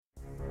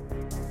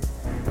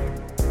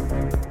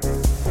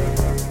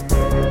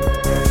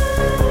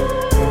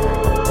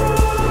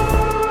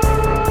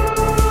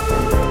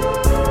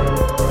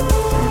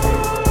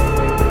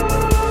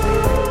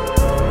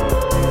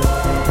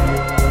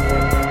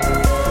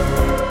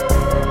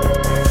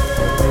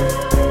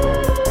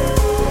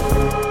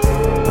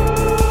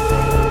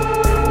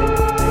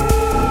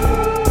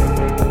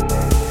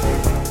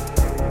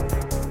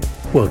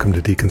Welcome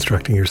to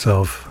Deconstructing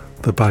Yourself,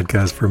 the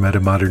podcast for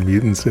meta-modern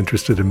mutants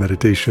interested in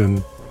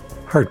meditation,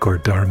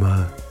 hardcore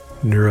dharma,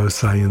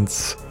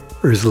 neuroscience,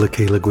 Ursula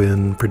K. Le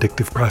Guin,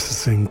 predictive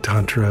processing,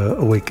 tantra,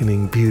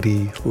 awakening,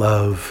 beauty,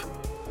 love,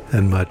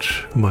 and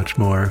much, much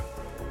more.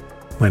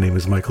 My name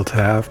is Michael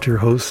Taft, your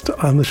host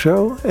on the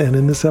show, and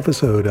in this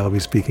episode I'll be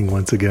speaking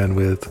once again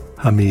with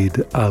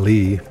Hamid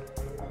Ali.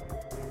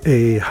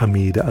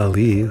 Hamid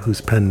Ali,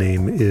 whose pen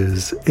name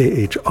is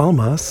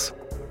Almaas,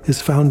 is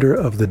founder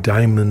of the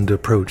Diamond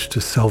Approach to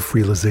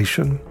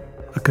Self-Realization,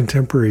 a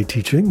contemporary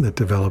teaching that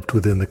developed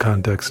within the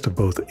context of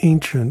both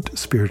ancient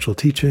spiritual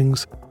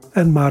teachings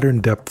and modern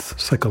depth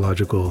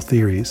psychological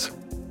theories.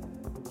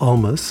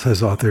 Almaas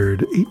has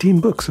authored 18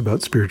 books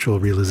about spiritual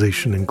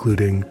realization,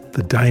 including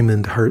the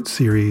Diamond Heart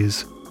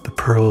series, The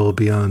Pearl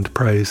Beyond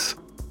Price,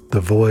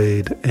 The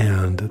Void,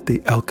 and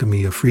The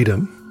Alchemy of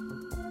Freedom.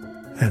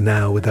 And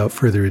now, without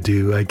further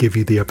ado, I give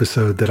you the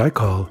episode that I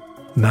call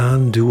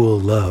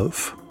Nondual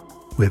Love,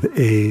 with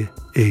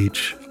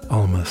A.H.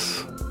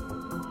 Almaas.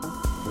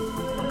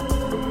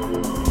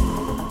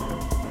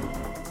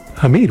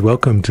 Hamid,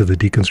 welcome to the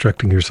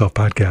Deconstructing Yourself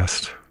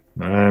podcast.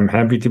 I'm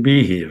happy to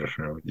be here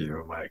with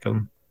you,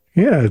 Michael.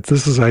 Yeah,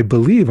 this is, I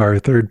believe, our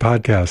third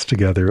podcast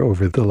together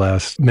over the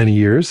last many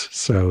years,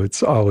 so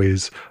it's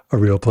always a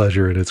real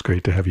pleasure, and it's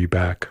great to have you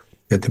back.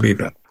 Good to be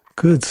back.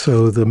 Good.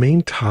 So the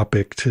main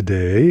topic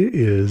today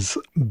is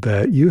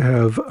that you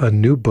have a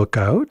new book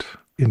out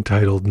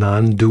entitled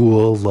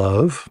Nondual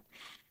Love,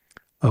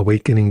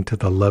 Awakening to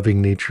the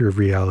Loving Nature of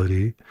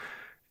Reality.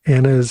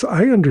 And as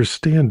I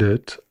understand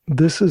it,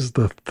 this is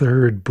the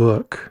third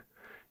book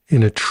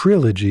in a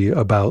trilogy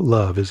about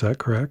love. Is that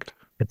correct?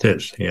 It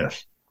is,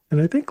 yes. And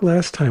I think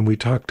last time we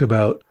talked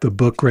about the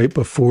book right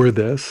before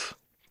this.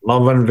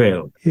 Love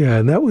Unveiled. Yeah,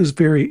 and that was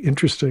very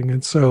interesting.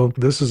 And so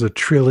this is a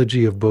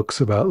trilogy of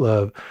books about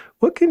love.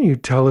 What can you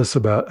tell us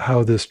about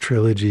how this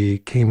trilogy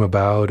came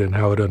about and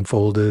how it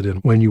unfolded and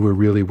when you were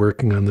really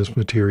working on this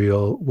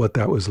material, what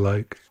that was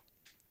like?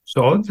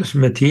 So all this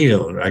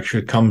material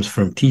actually comes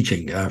from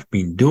teaching I've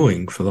been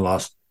doing for the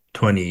last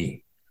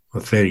 20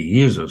 or 30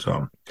 years or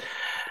so.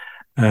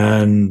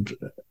 And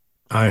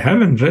I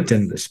haven't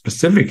written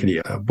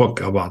specifically a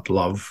book about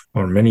love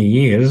for many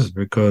years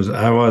because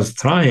I was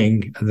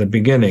trying at the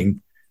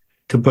beginning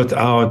to put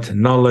out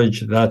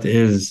knowledge that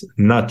is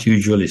not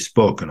usually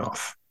spoken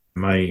of.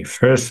 My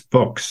first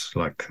books,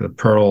 like The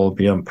Pearl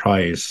Beyond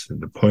Price,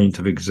 The Point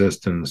of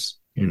Existence,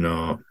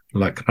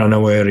 like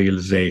Runaway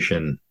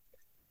Realization,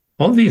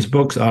 all these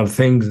books are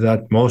things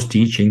that most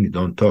teaching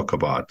don't talk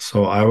about.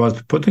 So I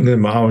was putting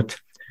them out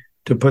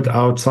to put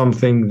out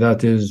something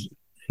that is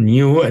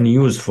new and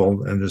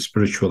useful in the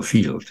spiritual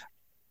field.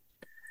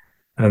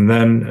 And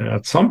then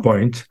at some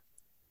point,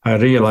 I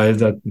realized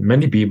that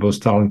many people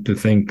started to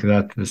think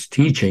that this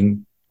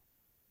teaching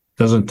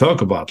doesn't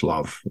talk about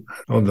love,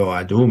 although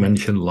I do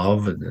mention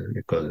love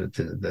because it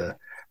is the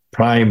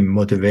prime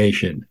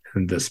motivation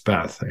in this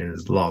path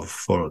is love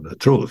for the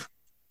truth,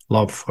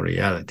 love for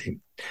reality.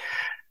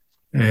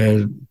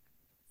 And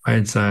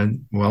I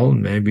said, well,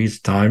 maybe it's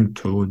time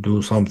to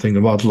do something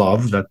about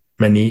love that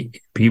many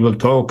people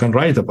talk and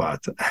write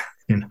about,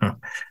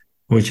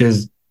 which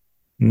is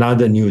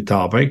not a new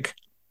topic.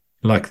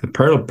 Like the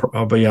Pearl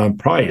Beyond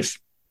Price,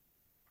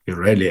 you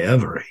rarely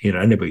ever hear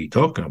anybody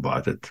talking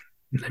about it.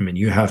 I mean,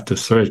 you have to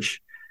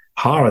search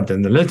hard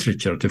in the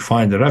literature to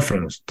find a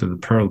reference to the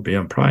Pearl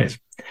Beyond Price.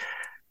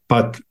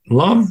 But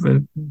love,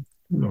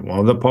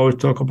 all the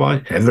poets talk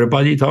about it,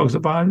 everybody talks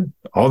about it,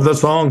 all the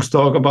songs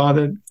talk about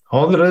it,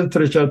 all the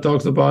literature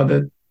talks about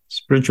it,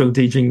 spiritual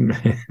teaching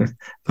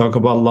talk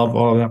about love,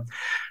 all of that.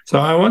 So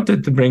I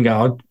wanted to bring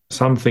out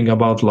something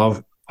about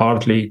love,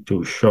 partly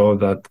to show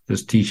that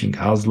this teaching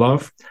has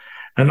love,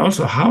 and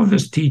also how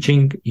this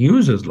teaching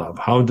uses love.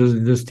 How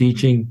does this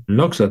teaching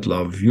looks at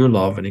love, view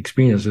love, and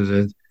experiences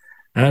it?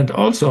 And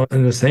also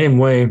in the same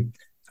way,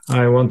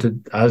 I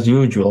wanted, as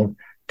usual,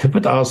 to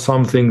put out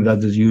something that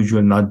is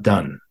usually not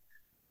done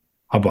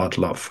about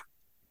love,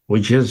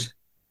 which is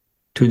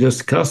to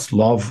discuss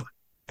love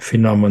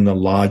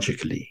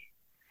phenomenologically.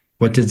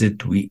 What is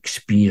it we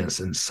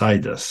experience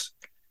inside us?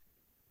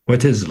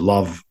 What is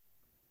love?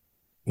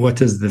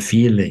 What is the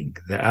feeling,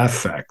 the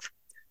affect,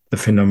 the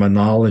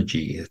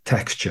phenomenology, the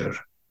texture,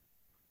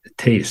 the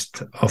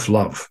taste of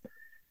love?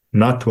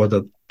 Not what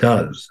it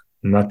does,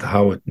 not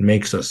how it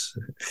makes us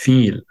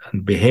feel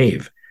and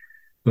behave.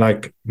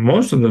 Like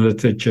most of the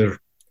literature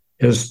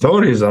is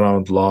stories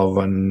around love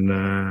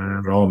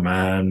and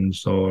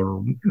romance,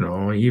 or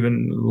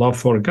even love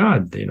for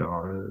God.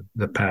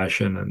 The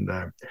passion and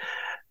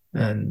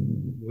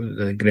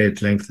the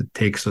great length it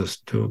takes us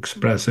to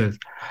express it.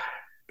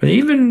 But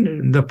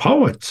even the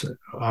poets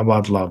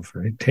about love,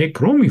 take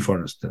Rumi, for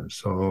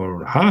instance,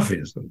 or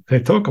Hafiz,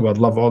 they talk about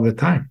love all the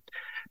time,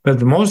 but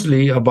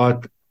mostly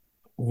about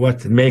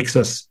what makes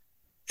us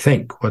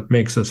think, what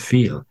makes us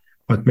feel,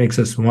 what makes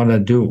us want to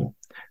do,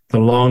 the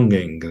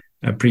longing,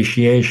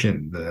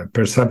 appreciation, the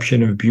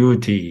perception of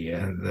beauty,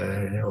 and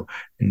the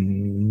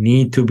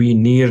need to be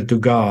near to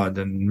God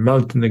and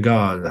melt in the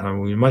God, how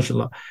we much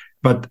love.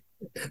 But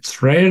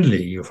it's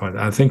rarely you find.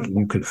 I think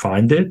you could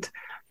find it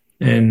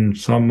in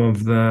some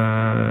of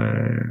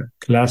the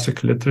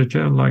classic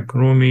literature like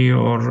Rumi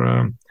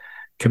or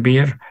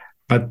Kabir,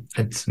 but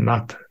it's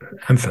not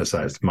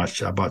emphasized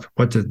much about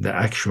what is the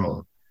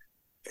actual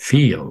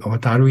feel.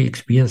 What are we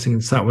experiencing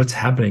inside? What's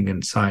happening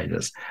inside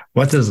us?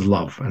 What is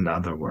love, in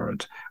other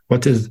words?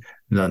 What is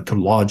the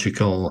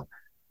ontological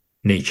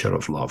nature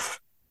of love?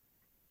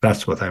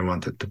 That's what I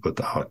wanted to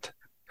put out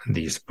in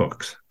these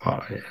books.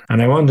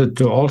 And I wanted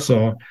to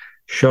also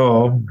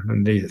show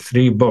the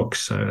 3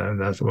 books.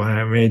 That's why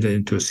I made it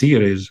into a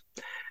series.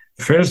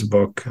 First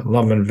book,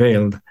 Love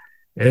Unveiled,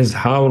 is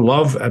how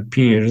love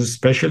appears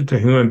special to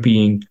human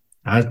being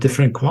has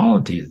different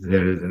qualities.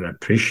 There is an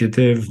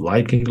appreciative,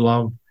 liking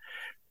love.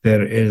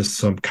 There is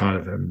some kind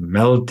of a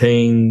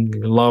melting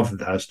love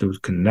that has to do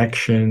with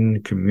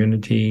connection,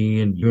 community,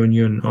 and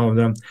union, all of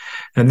them.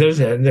 And there's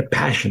the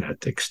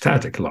passionate,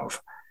 ecstatic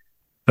love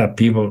that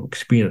people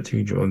experience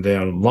when they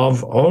are in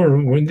love or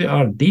when they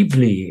are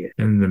deeply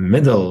in the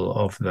middle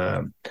of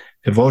the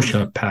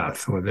devotional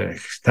path, where they're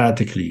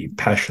ecstatically,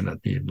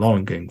 passionately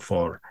longing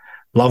for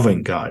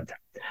loving God.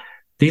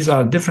 These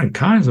are different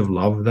kinds of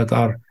love that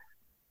are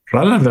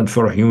relevant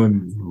for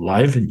human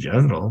life in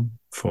general,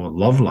 for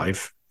love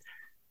life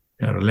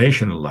and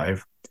relational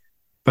life,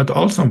 but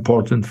also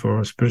important for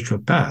a spiritual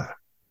path.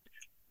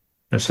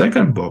 The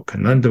second book,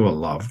 Nondual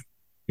Love,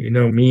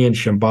 me and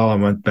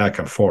Shambhala went back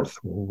and forth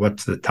what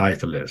the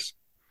title is,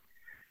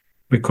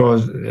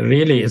 because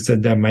really it's a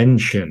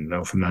dimension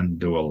of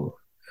non-dual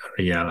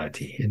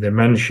reality, a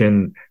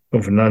dimension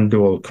of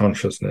non-dual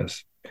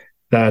consciousness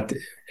that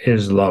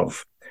is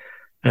love.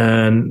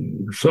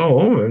 And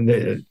so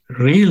the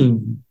real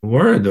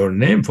word or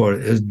name for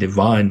it is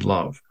divine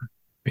love,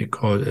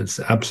 because it's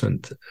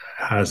absent,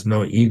 has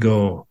no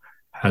ego,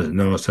 has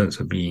no sense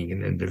of being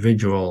an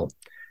individual.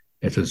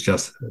 It is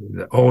just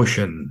the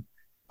ocean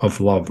of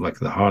love, like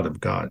the heart of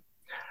God.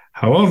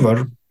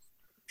 However,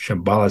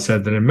 Shambhala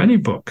said that in many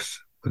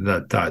books with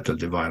that title,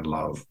 Divine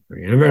Love,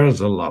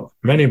 Universal Love,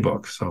 many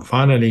books. So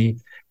finally,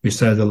 we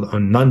settled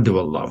on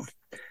non-dual love,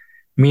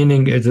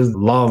 meaning it is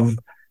love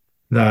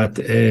that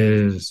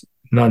is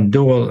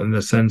non-dual in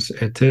the sense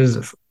it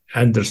is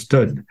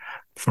understood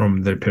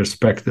from the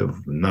perspective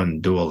of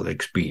non-dual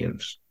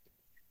experience,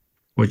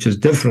 which is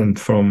different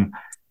from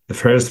the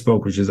first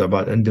book, which is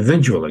about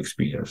individual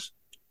experience.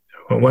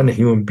 One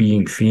human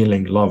being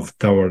feeling love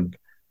toward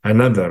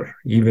another,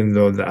 even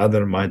though the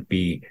other might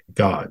be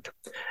God.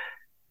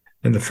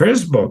 In the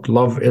first book,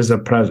 love is a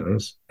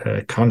presence,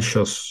 a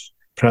conscious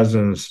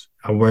presence,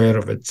 aware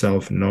of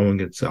itself, knowing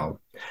itself.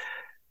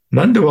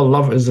 Non-dual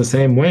love is the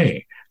same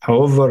way.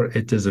 However,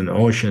 it is an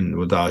ocean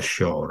without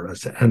shore.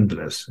 It's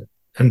endless,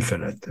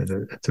 infinite.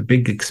 It's a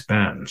big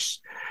expanse.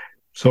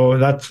 So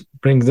that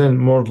brings in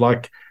more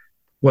like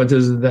what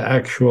is the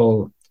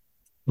actual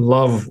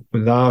love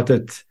without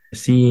it,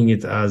 seeing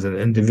it as an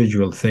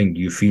individual thing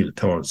you feel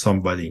towards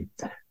somebody,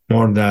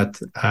 more that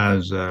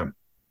as a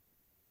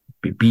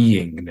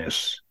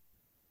beingness,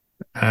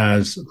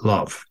 as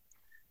love.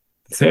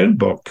 The third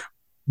book,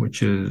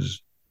 which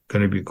is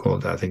going to be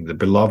called, I think, The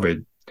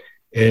Beloved,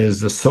 is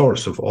the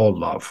source of all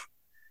love,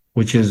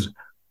 which is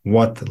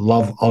what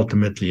love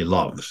ultimately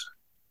loves.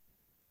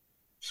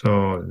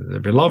 So the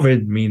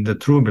beloved means the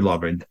true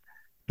beloved,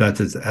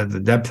 that is at the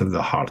depth of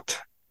the heart.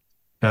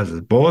 That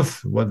is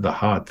both what the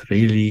heart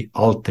really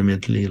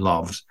ultimately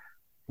loves,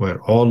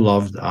 where all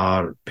loves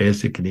are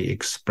basically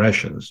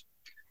expressions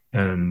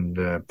and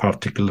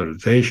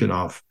particularization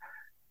of,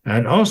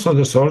 and also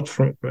the source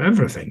from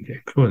everything,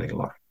 including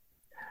love.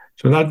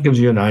 So that gives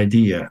you an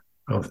idea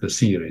of the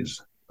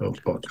series of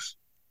books.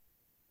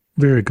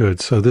 Very good.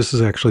 So this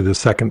is actually the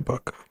second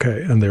book.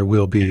 Okay. And there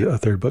will be a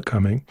third book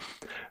coming.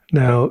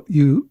 Now,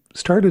 you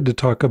started to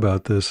talk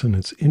about this, and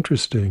it's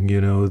interesting.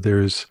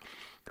 There's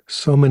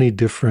so many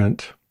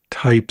different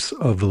types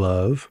of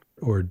love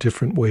or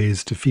different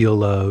ways to feel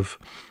love.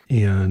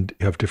 And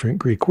you have different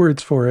Greek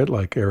words for it,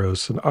 like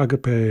eros and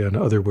agape and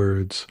other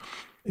words.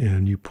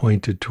 And you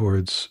pointed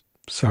towards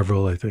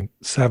several, I think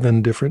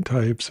 7 different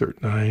types or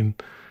 9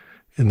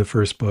 in the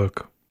first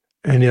book.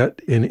 And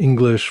yet in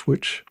English,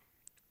 which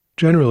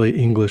generally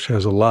English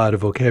has a lot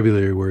of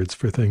vocabulary words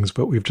for things,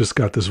 but we've just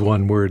got this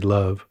one word,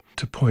 love,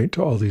 to point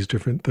to all these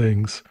different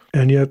things.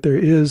 And yet there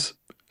is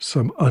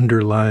some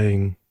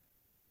underlying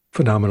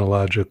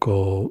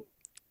phenomenological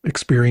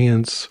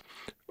experience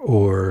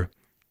or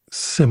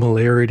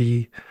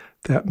similarity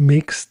that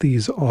makes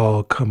these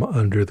all come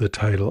under the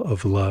title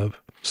of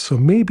love. So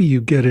maybe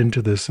you get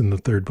into this in the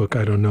third book,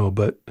 I don't know,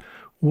 but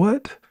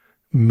what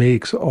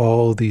makes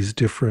all these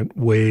different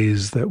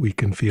ways that we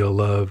can feel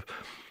love?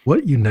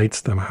 What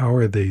unites them? How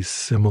are they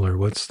similar?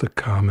 What's the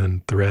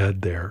common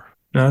thread there?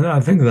 Now,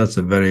 I think that's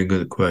a very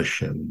good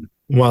question.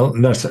 Well,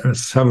 there's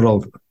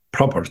several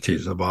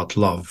properties about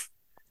love,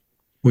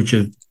 which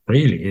is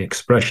really an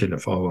expression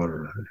of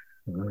our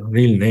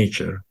real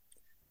nature.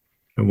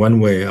 One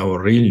way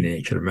our real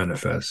nature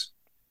manifests,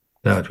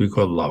 that we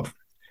call love.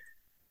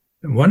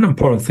 One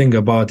important thing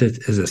about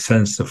it is a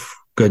sense of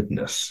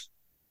goodness,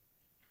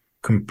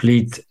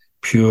 complete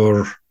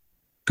pure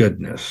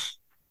goodness,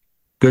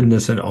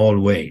 goodness in all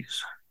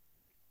ways.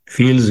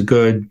 Feels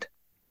good,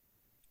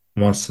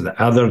 wants the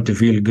other to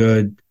feel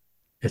good.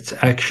 Its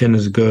action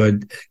is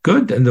good,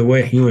 good in the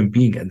way human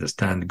beings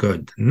understand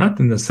good, not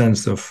in the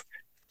sense of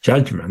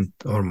judgment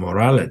or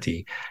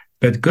morality,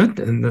 but good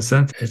in the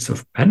sense it's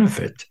of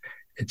benefit.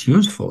 It's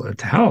useful.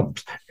 It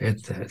helps.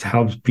 It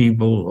helps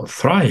people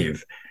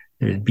thrive,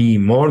 be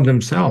more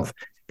themselves,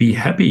 be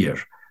happier.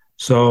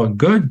 So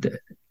good,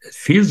 it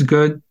feels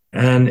good,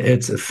 and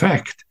its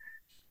effect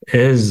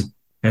is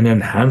an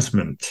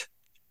enhancement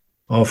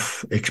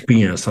of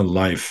experience and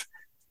life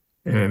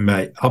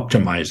by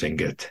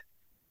optimizing it.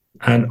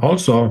 And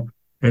also,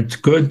 it's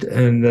good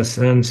in the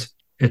sense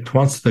it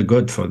wants the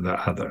good for the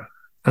other.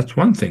 That's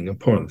one thing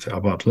important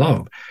about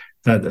love,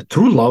 that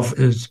true love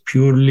is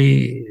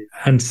purely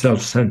and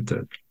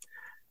self-centered.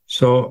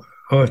 So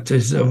it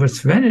is of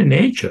its very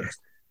nature,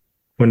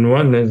 when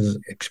one is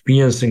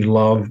experiencing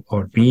love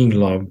or being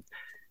loved,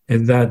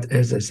 is that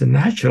it's a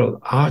natural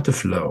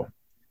outflow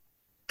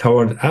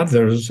toward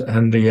others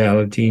and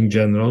reality in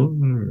general,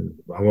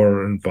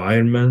 our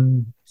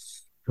environment,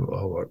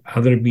 our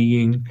other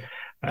being,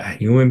 a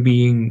human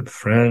being,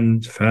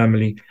 friends,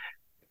 family.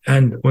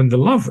 And when the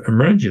love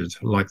emerges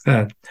like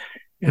that,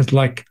 it's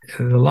like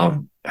the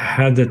love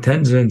had the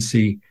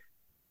tendency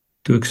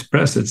to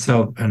express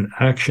itself in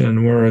action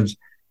and words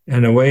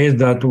in a way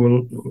that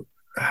will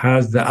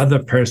has the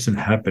other person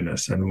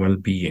happiness and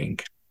well-being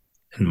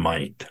in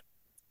mind.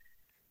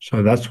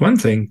 So that's one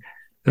thing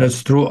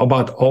that's true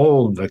about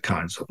all the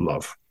kinds of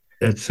love.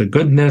 It's a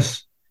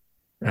goodness,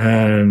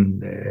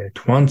 and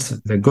it wants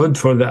the good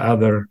for the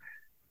other,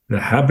 the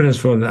happiness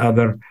for the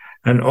other,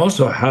 and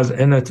also has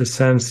in it a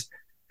sense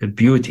of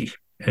beauty.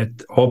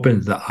 It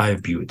opens the eye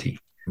of beauty.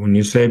 When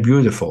you say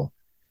beautiful,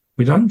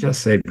 we don't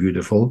just say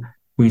beautiful.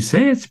 We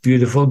say it's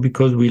beautiful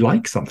because we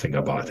like something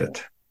about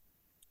it.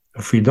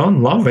 If we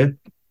don't love it,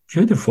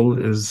 beautiful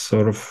is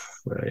sort of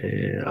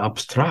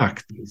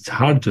abstract. It's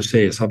hard to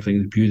say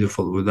something is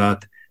beautiful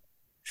without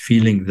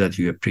feeling that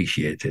you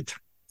appreciate it.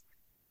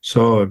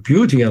 So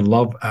beauty and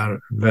love are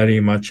very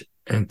much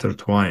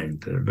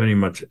intertwined, very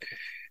much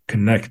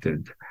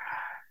connected.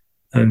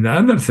 And the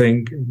other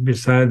thing,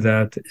 besides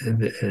that,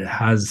 it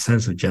has a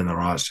sense of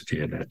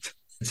generosity in it.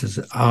 It's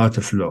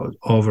outflows,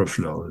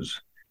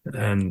 overflows,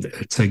 and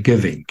it's a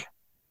giving.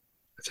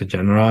 It's a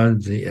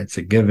generosity, it's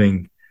a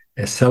giving,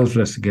 a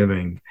selfless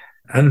giving,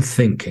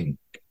 unthinking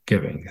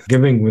giving,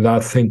 giving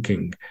without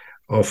thinking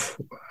of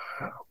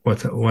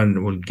what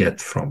one will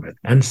get from it.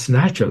 And it's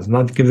natural. It's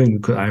not giving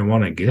because I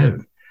want to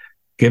give.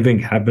 Giving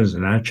happens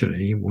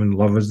naturally when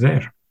love is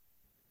there.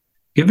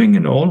 Giving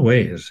in all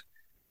ways.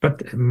 But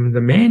the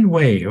main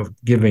way of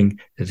giving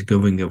is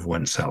giving of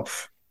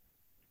oneself,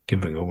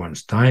 giving of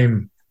one's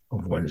time,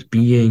 of one's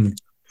being,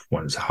 of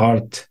one's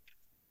heart,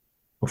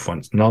 of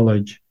one's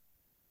knowledge,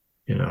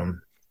 and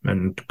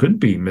it could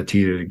be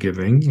material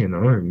giving,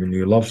 when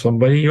you love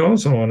somebody, you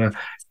also want to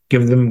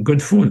give them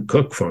good food,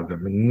 cook for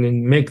them,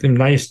 and make them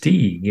nice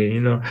tea,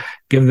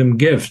 give them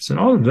gifts and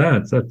all of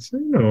that. That's,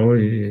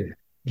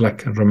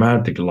 like a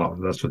romantic love.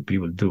 That's what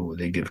people do.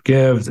 They give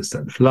gifts, they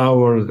send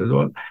flowers,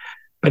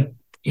 but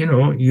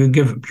you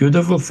give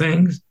beautiful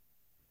things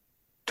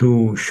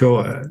to show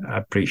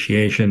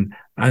appreciation,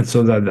 and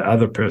so that the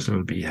other person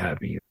will be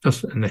happy.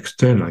 Just an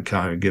external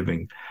kind of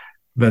giving.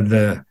 But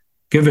the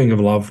giving of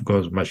love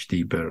goes much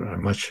deeper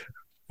and much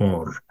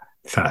more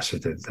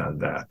faceted than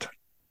that.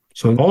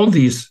 So all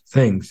these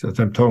things that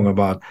I'm talking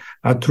about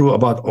are true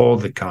about all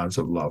the kinds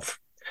of love.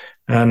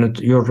 And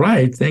you're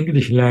right, the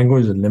English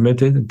language is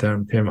limited in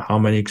terms of how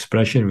many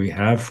expressions we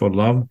have for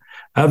love.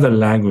 Other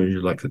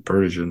languages like the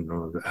Persian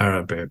or the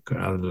Arabic or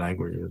other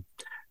languages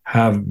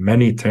have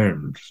many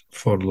terms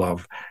for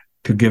love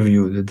to give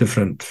you the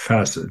different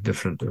facets,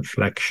 different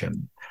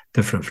inflection,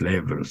 different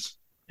flavors,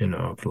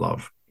 of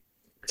love.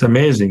 It's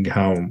amazing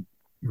how,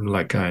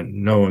 like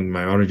knowing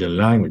my original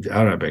language,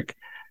 Arabic,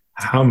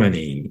 how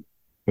many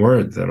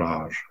words there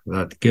are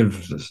that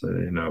gives us,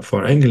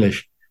 for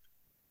English,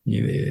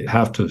 you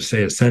have to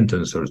say a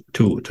sentence or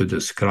two to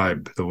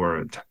describe the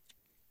word.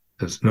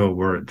 There's no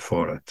word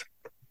for it.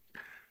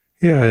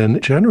 Yeah,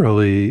 and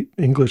generally,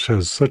 English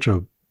has such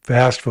a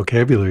vast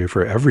vocabulary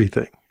for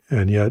everything.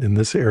 And yet in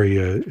this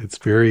area, it's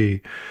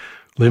very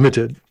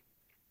limited.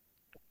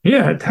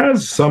 Yeah, it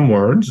has some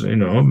words,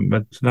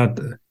 but not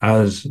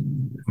as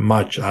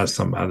much as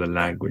some other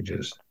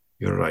languages.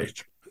 You're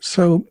right.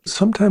 So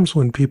sometimes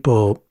when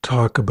people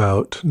talk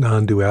about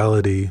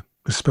non-duality,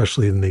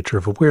 especially the nature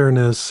of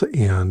awareness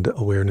and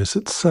awareness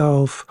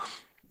itself,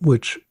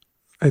 which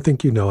I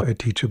think I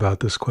teach about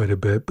this quite a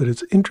bit, but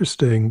it's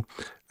interesting.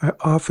 I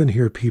often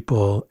hear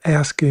people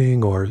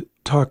asking or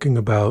talking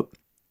about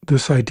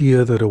this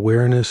idea that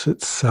awareness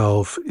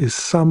itself is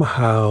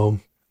somehow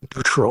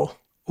neutral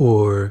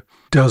or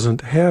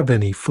doesn't have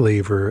any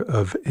flavor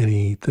of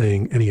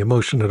anything, any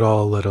emotion at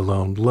all, let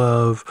alone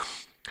love,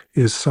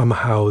 is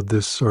somehow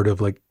this sort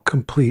of like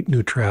complete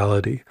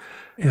neutrality.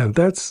 And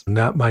that's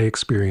not my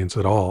experience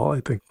at all.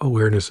 I think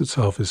awareness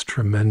itself is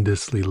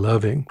tremendously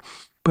loving.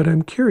 But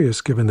I'm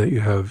curious, given that you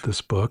have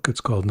this book,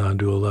 it's called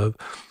Nondual Love,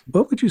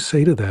 what would you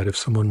say to that if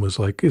someone was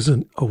like,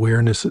 isn't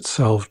awareness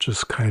itself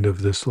just kind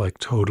of this like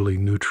totally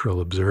neutral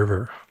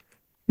observer?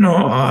 No,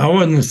 I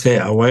wouldn't say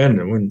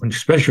awareness,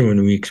 especially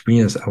when we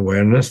experience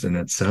awareness in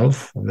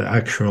itself, the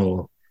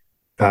actual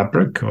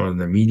fabric or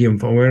the medium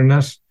of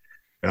awareness.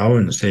 I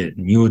wouldn't say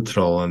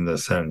neutral in the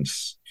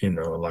sense,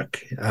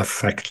 like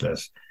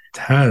affectless. It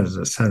has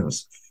a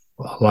sense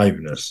of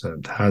aliveness,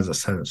 and it has a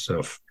sense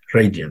of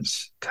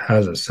radiance, it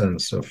has a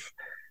sense of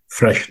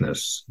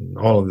freshness, and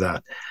all of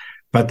that.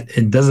 But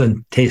it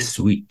doesn't taste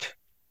sweet.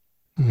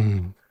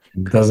 Mm.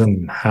 It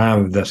doesn't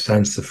have the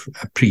sense of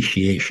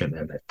appreciation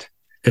in it.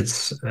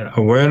 It's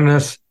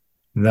awareness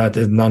that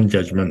is non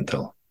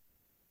judgmental,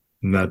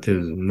 that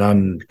is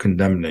non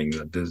condemning,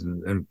 that is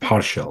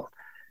impartial,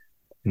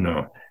 you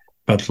know.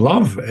 But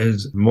love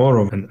is more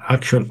of an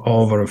actual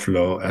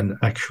overflow and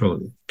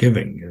actual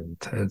giving.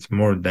 It's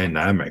more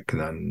dynamic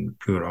than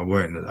pure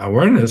awareness.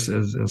 Awareness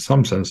is, in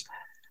some sense,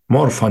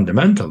 more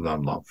fundamental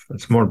than love.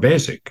 It's more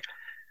basic.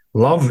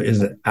 Love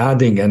is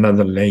adding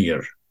another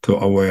layer to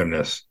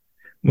awareness,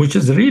 which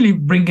is really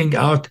bringing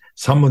out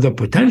some of the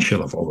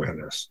potential of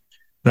awareness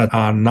that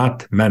are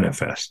not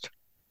manifest,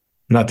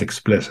 not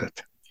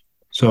explicit.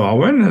 So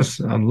awareness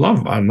and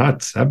love are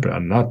not separate, are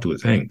not two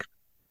things.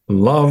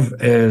 Love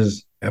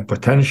is a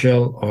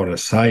potential or a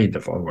side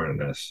of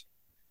awareness,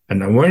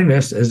 and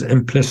awareness is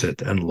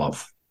implicit in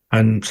love.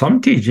 And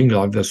some teaching,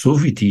 like the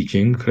Sufi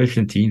teaching,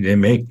 Christian teaching, they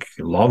make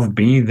love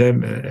be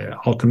the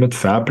ultimate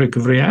fabric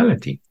of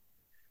reality.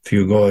 If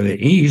you go to the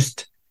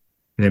East,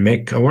 they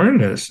make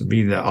awareness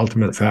be the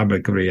ultimate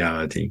fabric of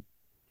reality.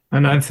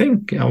 And I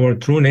think our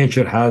true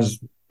nature has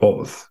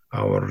both.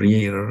 Our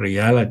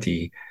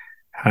reality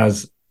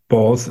has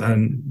both,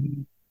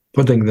 and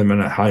putting them in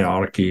a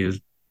hierarchy is,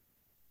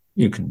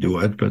 you can do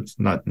it, but it's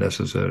not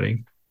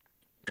necessary.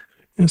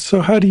 And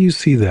so, how do you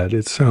see that?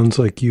 It sounds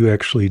like you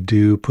actually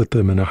do put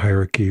them in a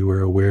hierarchy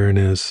where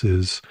awareness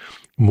is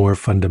more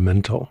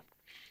fundamental.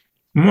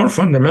 More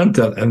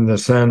fundamental in the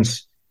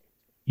sense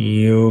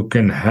you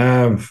can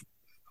have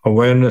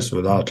awareness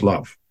without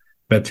love,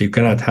 but you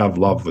cannot have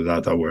love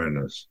without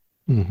awareness.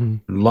 Mm-hmm.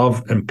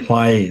 Love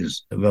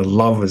implies that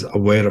love is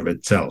aware of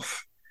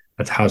itself,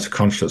 it has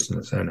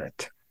consciousness in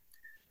it.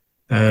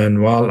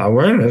 And while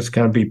awareness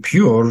can be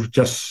pure,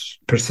 just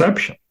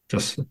perception,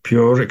 just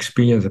pure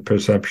experience of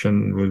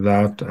perception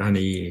without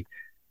any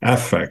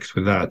affect,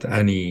 without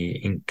any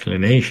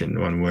inclination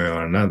one way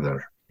or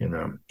another.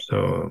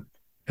 So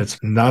it's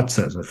in that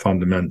sense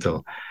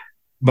fundamental.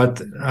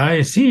 But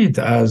I see it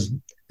as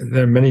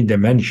there are many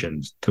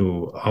dimensions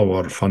to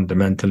our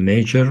fundamental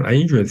nature. I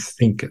usually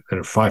think there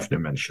are 5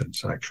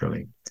 dimensions,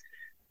 actually.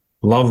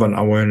 Love and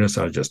awareness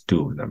are just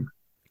 2 of them.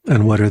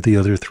 And what are the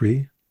other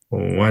 3?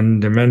 One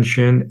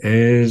dimension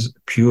is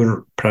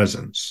pure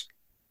presence,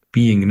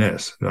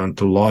 beingness, the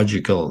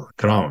ontological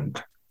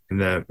ground,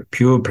 the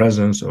pure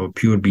presence or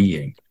pure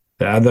being.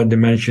 The other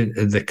dimension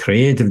is the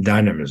creative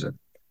dynamism,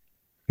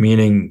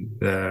 meaning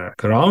the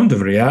ground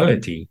of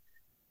reality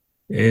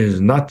is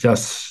not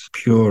just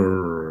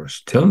pure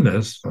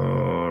stillness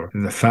or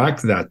the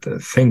fact that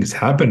things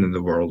happen in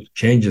the world,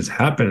 changes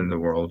happen in the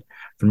world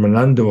from a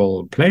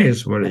non-dual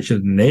place where it's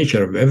just the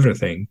nature of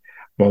everything.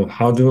 Well,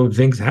 how do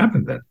things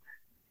happen then?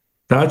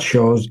 That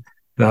shows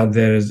that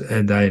there is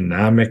a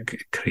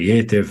dynamic,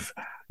 creative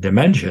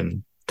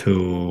dimension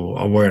to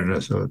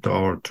awareness or to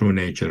our true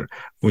nature,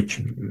 which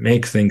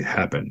makes things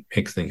happen,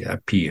 makes things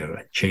appear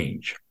and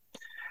change.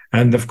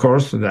 And of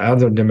course, the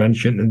other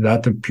dimension is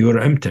that of pure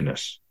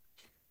emptiness,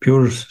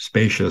 pure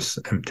spacious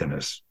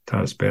emptiness,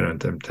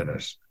 transparent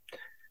emptiness.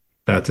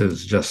 That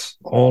is just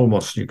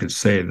almost, you could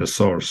say, the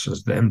source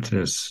is the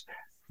emptiness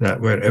that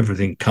where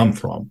everything come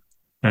from.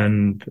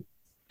 And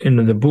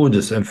the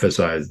Buddhists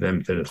emphasize the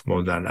emptiness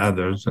more than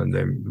others, and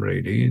they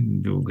really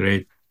do a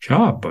great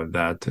job of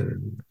that,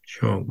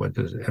 showing what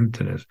is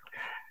emptiness.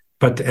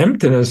 But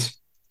emptiness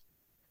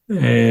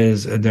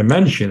is a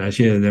dimension. I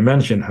see a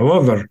dimension.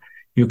 However,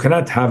 you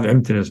cannot have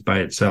emptiness by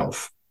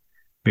itself,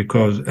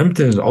 because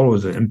emptiness is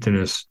always the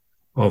emptiness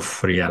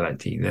of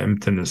reality, the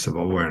emptiness of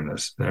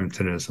awareness, the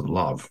emptiness of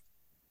love.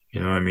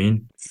 You know what I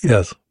mean?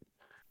 Yes.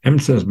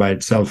 Emptiness by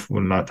itself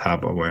will not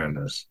have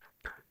awareness.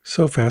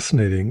 So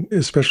fascinating,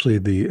 especially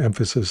the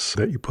emphasis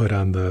that you put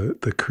on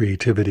the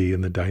creativity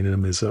and the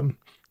dynamism.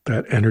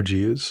 That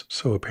energy is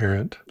so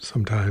apparent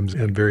sometimes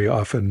and very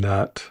often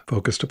not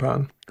focused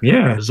upon.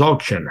 Yeah,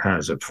 Dzogchen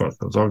has it for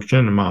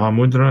Dzogchen and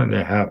Mahamudra.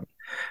 They have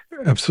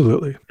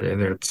Absolutely.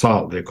 they're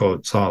Tsal, they call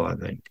it Tsal, I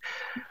think,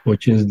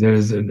 which is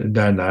there's a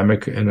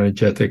dynamic,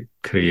 energetic,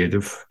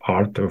 creative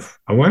part of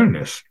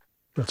awareness.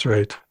 That's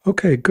right.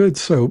 Okay, good.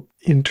 So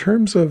in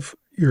terms of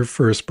your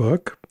first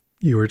book,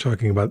 you were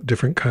talking about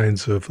different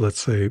kinds of,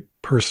 let's say,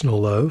 personal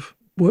love.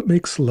 What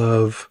makes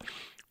love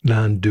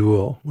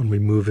non-dual when we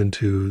move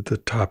into the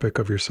topic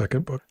of your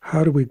second book?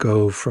 How do we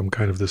go from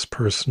kind of this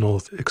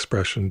personal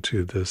expression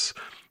to this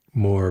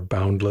more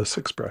boundless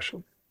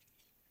expression?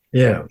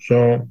 Yeah,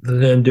 so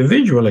the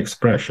individual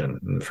expression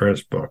in the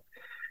first book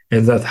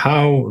is that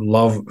how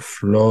love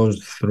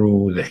flows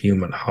through the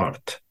human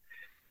heart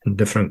in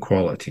different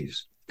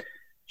qualities.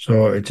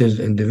 So it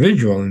is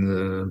individual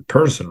and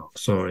personal.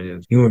 So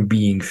a human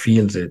being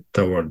feels it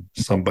toward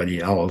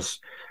somebody else,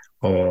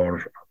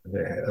 or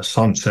a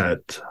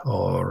sunset,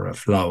 or a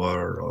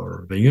flower,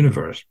 or the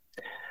universe.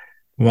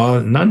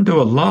 While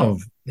non-dual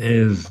love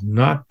is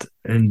not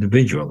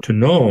individual. To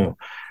know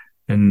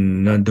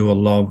in non-dual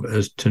love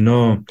is to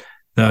know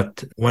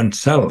that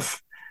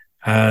oneself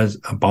has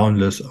a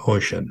boundless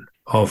ocean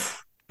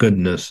of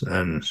goodness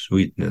and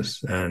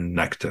sweetness and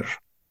nectar.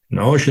 An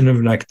ocean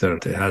of nectar.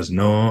 It has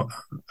no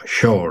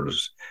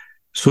shores.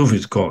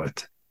 Sufis call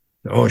it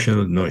the ocean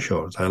with no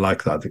shores. I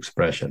like that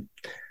expression.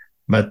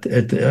 But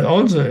it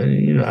also,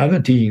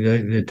 other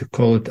teaching, they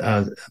call it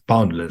as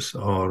boundless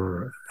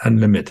or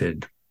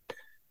unlimited,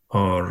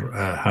 or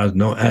has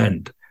no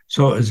end.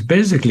 So it's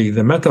basically,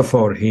 the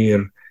metaphor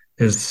here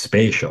is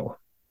spatial,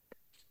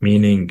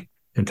 meaning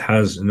it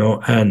has no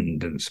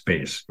end in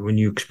space. When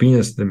you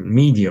experience the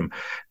medium,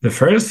 the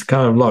first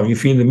kind of love, you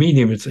feel the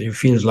medium, it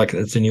feels like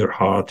it's in your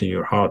heart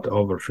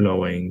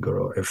overflowing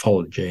or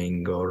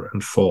effulging or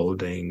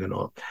unfolding and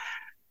all.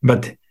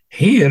 But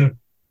here,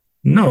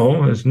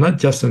 no, it's not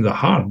just in the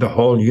heart. The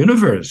whole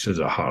universe is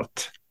a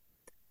heart.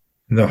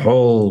 The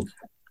whole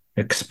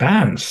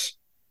expanse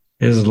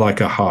is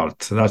like a heart.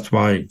 That's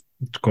why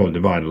it's called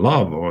divine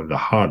love, or the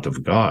heart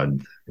of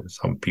God.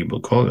 Some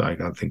people call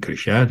it, I think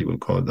Christianity will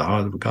call it the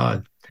heart of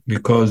God,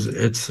 because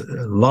it's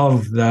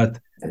love that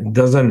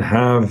doesn't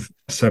have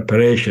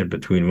separation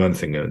between one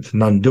thing and it's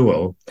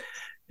non-dual.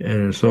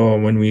 And so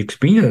when we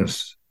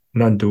experience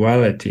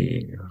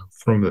non-duality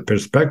from the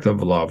perspective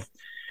of love,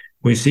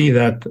 we see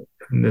that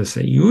this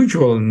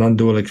usual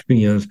non-dual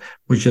experience,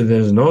 which is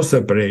there's no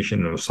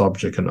separation of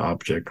subject and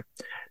object,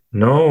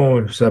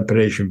 no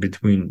separation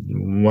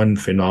between one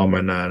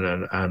phenomenon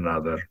and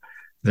another.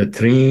 The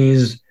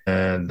trees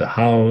and the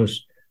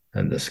house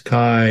and the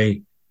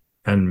sky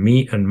and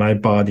me and my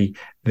body,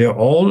 they're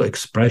all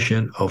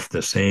expression of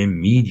the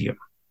same medium.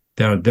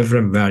 There are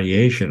different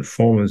variations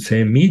forming the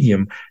same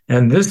medium,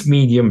 and this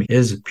medium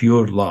is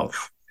pure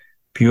love,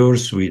 pure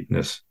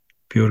sweetness,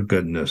 pure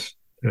goodness,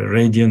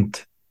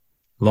 radiant,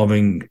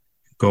 loving,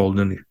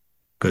 golden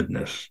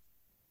goodness.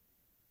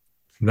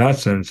 In that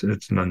sense,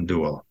 it's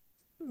non-dual.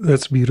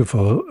 That's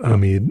beautiful. I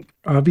mean,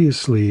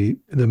 obviously,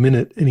 the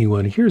minute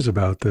anyone hears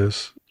about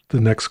this, the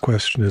next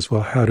question is,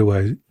 well, how do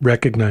I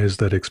recognize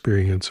that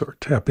experience or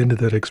tap into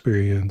that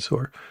experience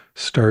or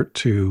start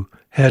to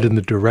head in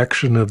the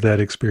direction of that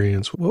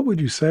experience? What would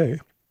you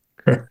say?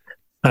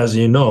 As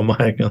you know,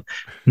 Michael,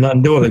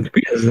 non-dual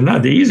experience is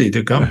not easy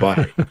to come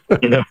by.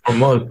 For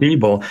most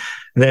people,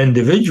 the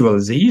individual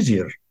is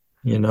easier,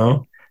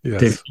 Yes.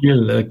 They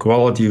feel the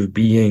quality of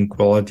being,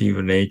 quality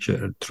of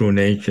nature, true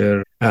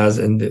nature, as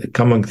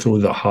coming through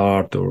the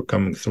heart or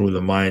coming through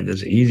the mind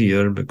is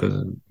easier,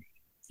 because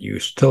you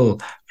still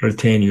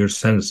retain your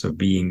sense of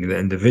being the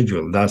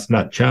individual. That's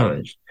not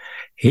challenged.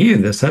 Here,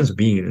 the sense of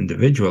being an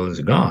individual is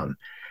gone.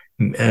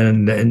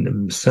 And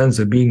the sense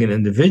of being an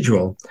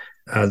individual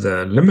as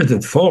a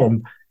limited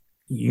form,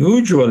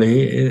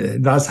 usually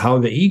that's how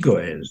the ego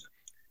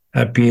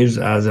appears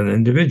as an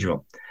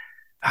individual.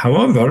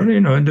 However,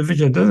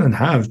 individual doesn't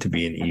have to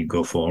be an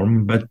ego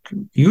form, but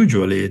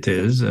usually it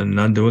is. And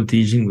non-dual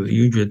teaching will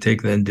usually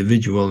take the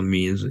individual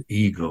means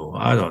ego.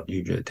 I don't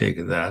usually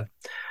take that.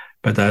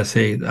 But I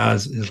say it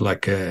as is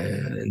like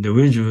an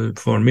individual,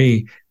 for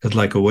me, it's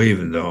like a wave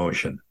in the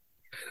ocean.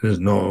 There's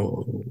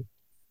no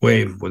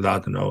wave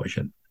without an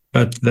ocean.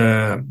 But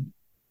the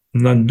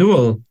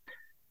non-dual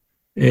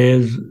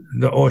is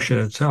the ocean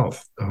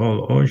itself, the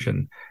whole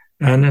ocean.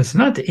 And it's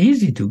not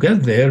easy to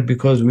get there,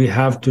 because we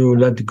have to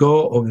let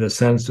go of the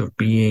sense of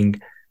being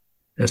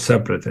a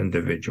separate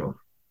individual.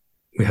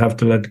 We have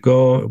to let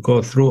go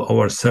through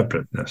our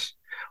separateness,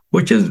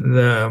 which is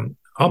the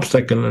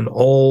obstacle in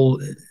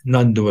all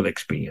non-dual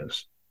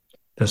experience.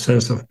 The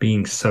sense of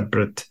being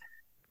separate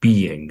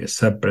being, a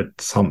separate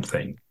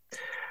something.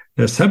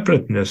 The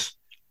separateness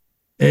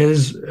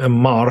is a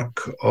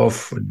mark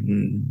of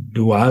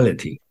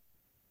duality.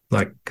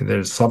 Like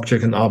there's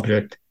subject and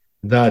object.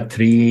 That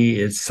tree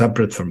is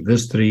separate from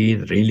this tree.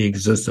 It really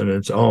exists on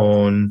its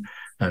own.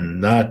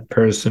 And that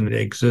person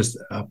exists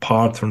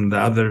apart from the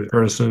other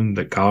person.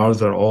 The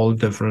cars are all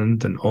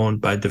different and owned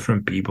by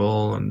different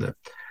people, and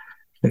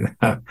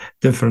have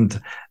different,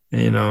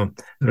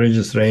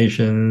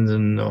 registrations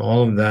and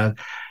all of that.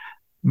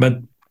 But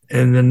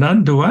in the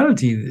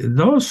non-duality,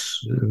 those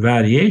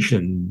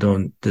variations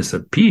don't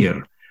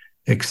disappear,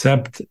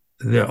 except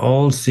they're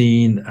all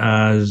seen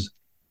as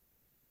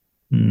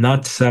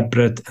not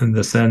separate in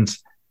the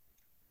sense,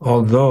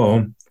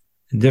 although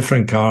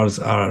different cars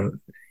are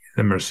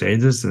the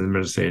Mercedes,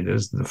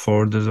 the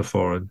Ford is a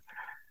Ford.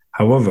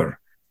 However,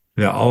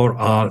 they all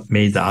are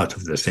made out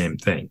of the same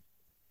thing.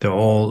 They're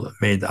all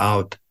made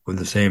out of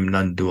the same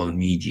non-dual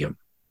medium,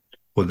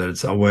 whether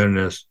it's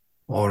awareness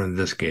or, in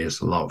this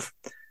case, love.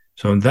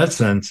 So in that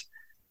sense,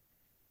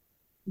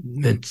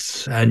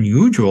 it's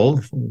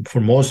unusual for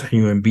most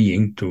human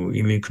beings to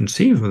even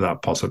conceive of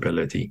that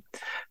possibility.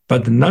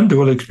 But the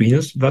non-dual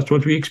experience, that's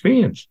what we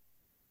experience.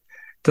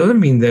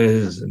 Doesn't mean there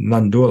is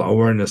non-dual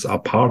awareness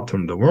apart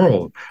from the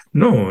world.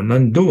 No,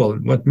 non-dual.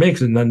 What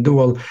makes it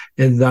non-dual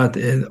is that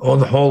all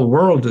the whole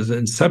world is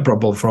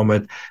inseparable from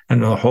it,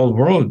 and the whole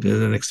world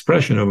is an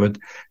expression of it,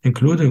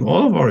 including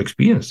all of our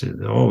experiences,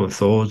 all the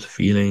thoughts,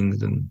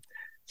 feelings, and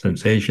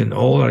sensation,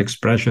 all are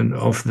expression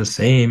of the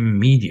same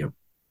medium.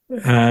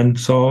 And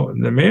so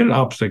the main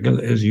obstacle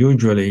is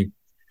usually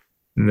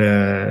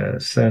the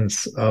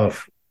sense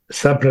of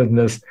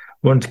separateness.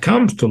 When it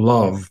comes to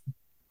love,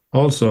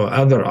 also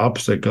other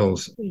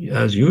obstacles,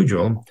 as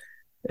usual,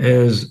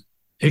 is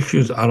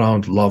issues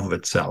around love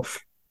itself,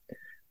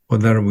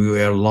 whether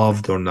we are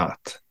loved or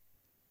not,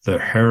 the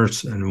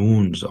hurts and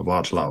wounds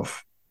about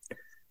love.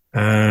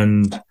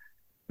 And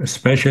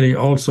especially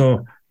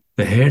also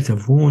the hurt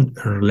and wound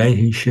in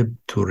relationship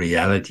to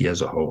reality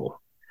as a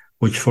whole,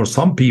 which for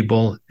some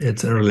people,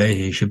 it's a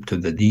relationship to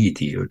the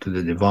deity or to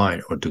the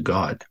divine or to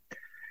God.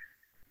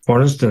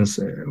 For instance,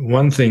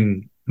 one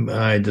thing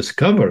I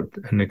discovered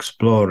in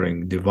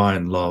exploring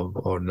divine love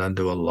or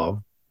non-dual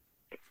love,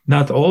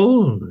 not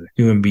all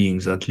human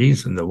beings, at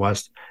least in the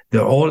West,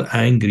 they're all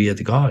angry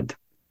at God.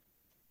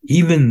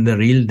 Even the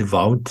real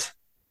devout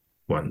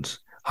ones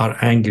are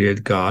angry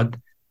at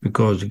God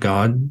because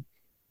God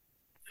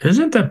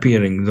isn't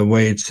appearing the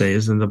way it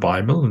says in the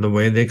Bible, the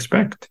way they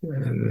expect.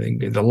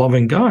 The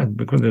loving God,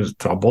 because there's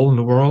trouble in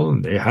the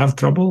world, they have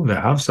trouble, they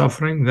have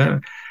suffering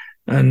there.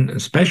 And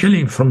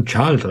especially from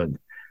childhood,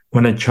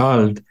 when a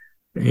child,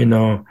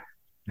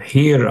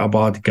 hear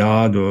about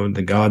God or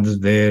the God is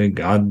there,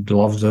 God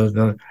loves us,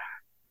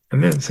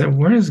 and then say,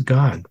 where is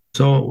God?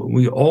 So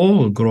we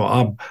all grow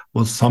up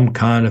with some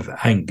kind of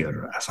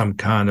anger, some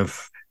kind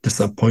of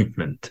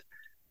disappointment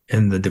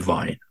in the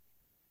divine.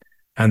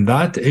 And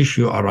that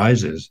issue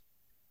arises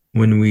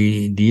when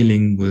we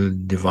dealing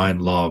with divine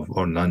love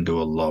or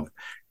non-dual love.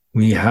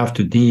 We have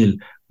to deal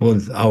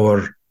with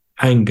our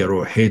anger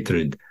or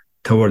hatred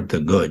toward the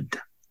good,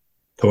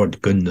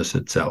 toward goodness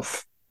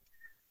itself.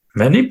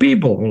 Many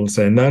people will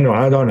say, no,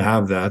 I don't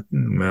have that.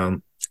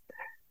 Well,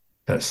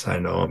 yes, I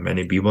know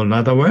many people are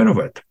not aware of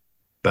it,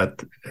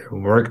 but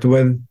worked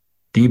with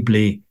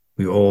deeply,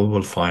 we all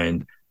will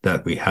find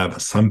that we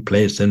have some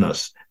place in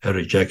us a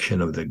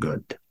rejection of the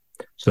good.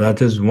 So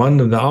that is one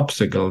of the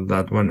obstacles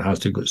that one has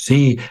to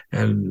see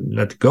and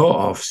let go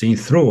of, see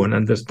through and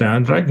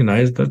understand,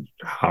 recognize that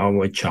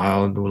how a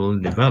child will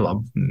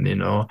develop,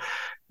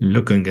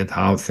 looking at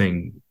how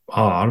things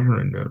are,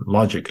 and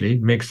logically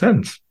it makes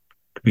sense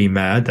to be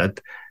mad at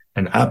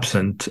an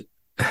absent,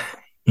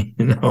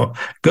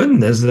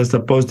 goodness that's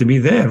supposed to be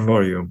there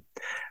for you.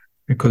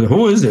 Because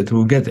who is it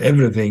who gets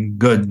everything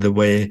good the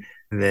way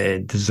they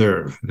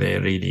deserve, they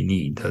really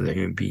need as a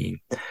human being?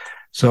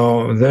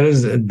 So there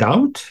is a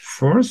doubt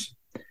first,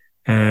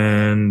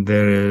 and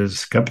there is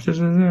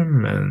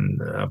skepticism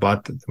and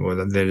about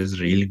whether there is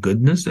real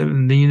goodness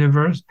in the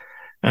universe.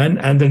 And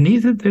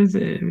underneath it, there's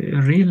a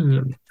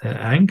real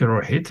anger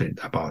or hatred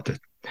about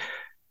it.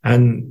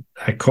 And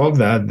I call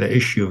that the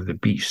issue of the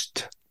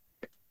beast.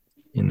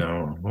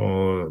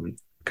 Or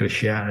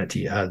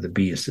Christianity has the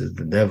beast as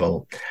the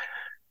devil,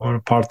 or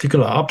a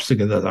particular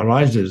obstacle that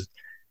arises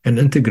in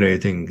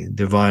integrating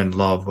divine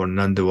love or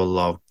non-dual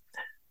love,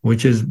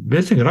 which is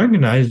basically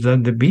recognized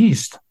that the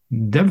beast,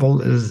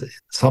 devil, is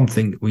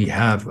something we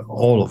have,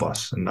 all of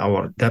us, in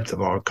our depth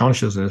of our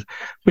consciousness,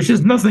 which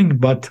is nothing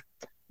but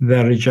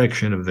the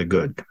rejection of the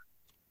good,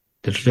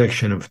 the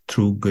rejection of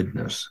true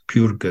goodness,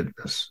 pure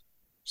goodness,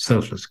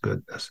 selfless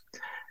goodness.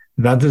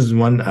 That is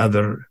one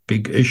other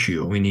big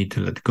issue we need to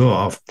let go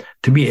of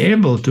to be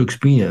able to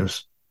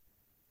experience,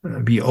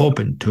 be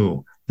open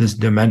to this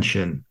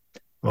dimension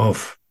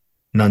of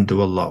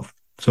non-dual love.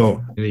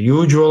 So the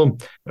usual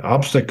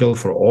obstacle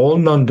for all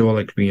non-dual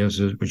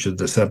experiences, which is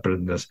the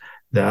separateness,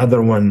 the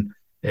other one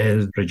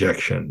is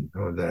rejection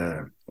or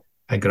the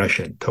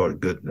aggression toward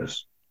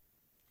goodness.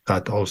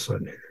 That also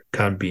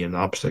can be an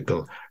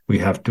obstacle. We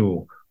have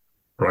to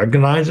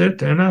recognize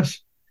it in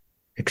us,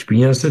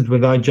 experience it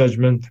without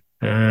judgment,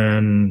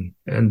 and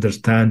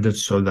understand it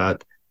so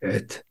that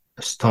it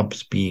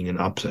stops being an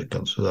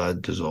obstacle, so that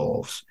it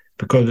dissolves,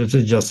 because it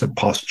is just a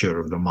posture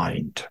of the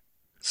mind.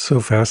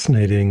 So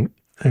fascinating.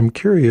 I'm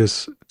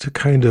curious to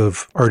kind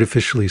of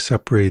artificially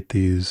separate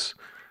these.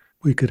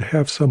 We could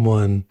have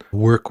someone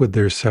work with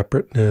their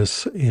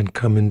separateness and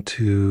come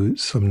into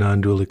some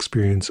non-dual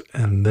experience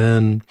and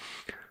then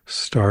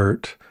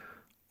start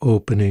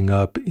opening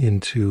up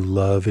into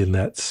love in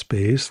that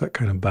space, that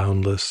kind of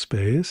boundless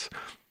space.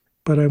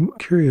 But I'm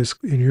curious,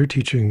 in your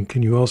teaching,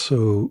 can you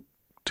also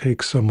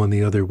take someone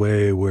the other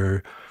way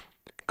where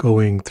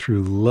going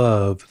through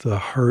love, the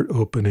heart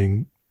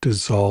opening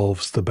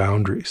dissolves the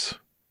boundaries?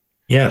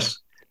 Yes.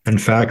 In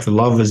fact,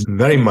 love is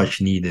very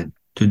much needed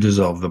to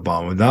dissolve the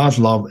boundary. Without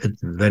love,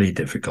 it's very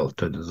difficult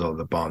to dissolve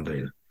the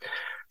boundaries.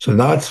 So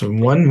that's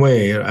one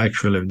way,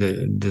 actually,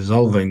 of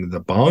dissolving the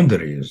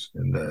boundaries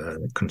and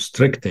the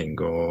constricting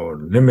or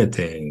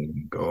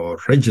limiting or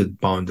rigid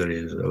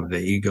boundaries of the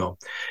ego,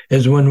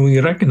 is when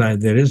we recognize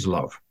there is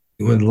love.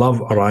 When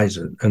love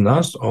arises in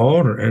us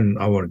or in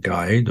our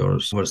guide or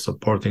someone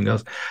supporting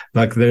us,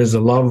 like there is a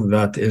love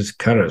that is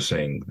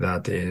caressing,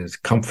 that is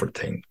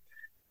comforting,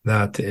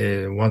 that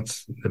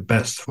wants the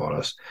best for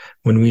us.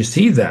 When we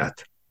see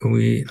that,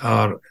 we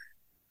are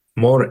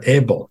more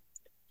able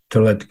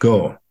to let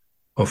go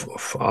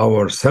of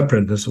our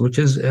separateness, which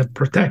is a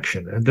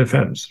protection, a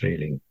defense,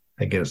 really,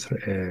 against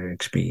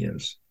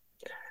experience.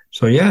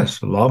 So,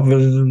 yes, love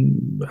is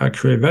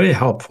actually very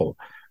helpful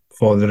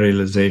for the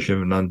realization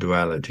of non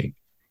duality.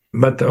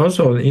 But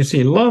also, you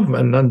see, love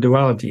and non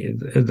duality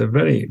is a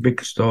very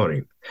big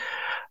story.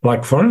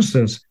 Like, for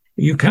instance,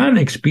 you can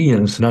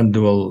experience non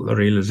dual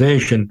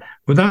realization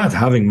without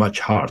having much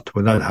heart,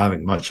 without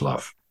having much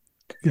love.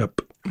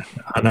 Yep.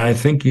 And I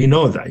think you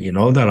know that. You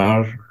know, there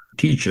are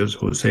teachers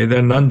who say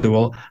they're non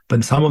dual,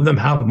 but some of them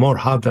have more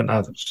heart than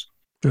others.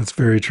 That's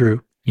very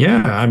true.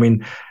 Yeah. I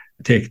mean,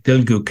 take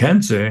Dilgu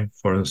Khyentse,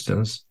 for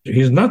instance.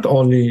 He's not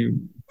only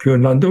pure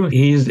non dual,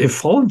 he's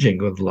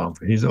effulging with love.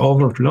 He's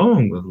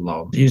overflowing with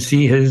love. You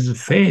see his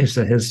face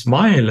and his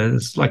smile, and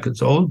it's like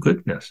it's all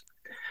goodness.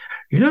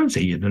 You don't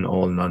see it in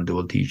all non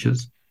dual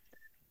teachers.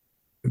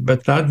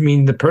 But that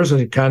means the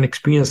person can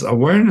experience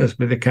awareness,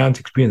 but they can't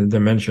experience the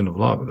dimension of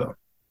love, though.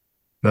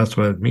 That's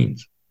what it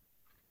means.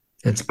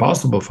 It's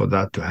possible for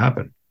that to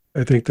happen.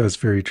 I think that's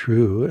very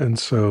true. And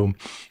so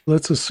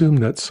let's assume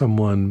that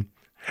someone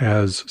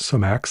has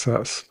some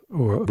access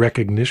or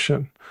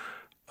recognition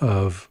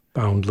of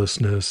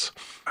boundlessness.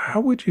 How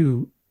would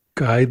you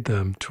guide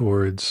them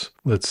towards,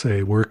 let's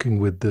say, working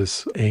with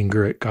this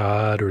anger at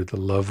God or the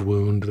love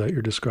wound that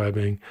you're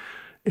describing,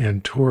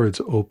 and towards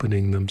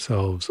opening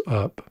themselves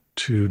up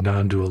to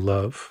non-dual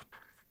love?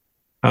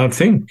 I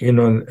think, in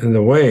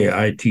the way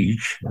I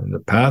teach and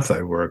the path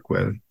I work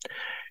with,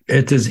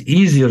 it is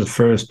easier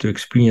first to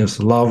experience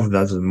love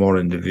that is more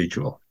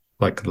individual,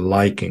 like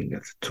liking,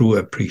 true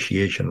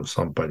appreciation of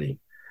somebody,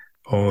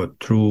 or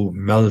true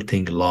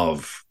melting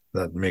love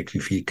that makes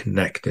you feel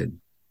connected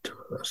to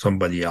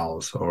somebody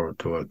else or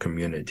to a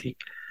community.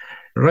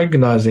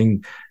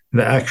 Recognizing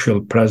the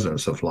actual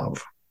presence of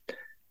love,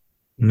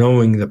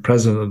 knowing the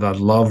presence of that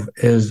love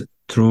is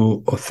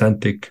true,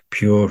 authentic,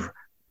 pure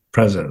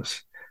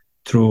presence,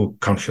 through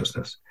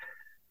consciousness.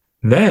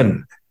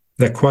 Then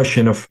the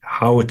question of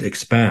how it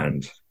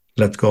expands,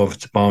 let go of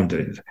its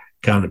boundaries,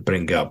 can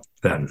bring up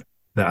then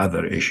the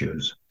other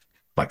issues,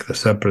 like the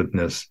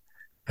separateness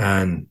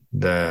and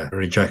the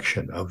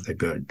rejection of the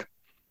good.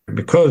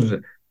 Because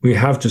we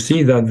have to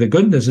see that the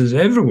goodness is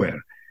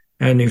everywhere.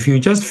 And if you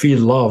just feel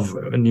love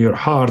in your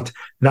heart,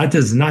 that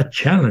is not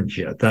challenged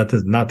yet. That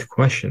is not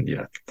questioned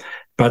yet.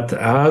 But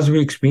as we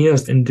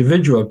experience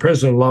individual,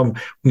 personal love,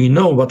 we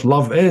know what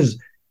love is.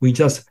 We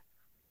just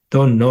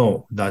don't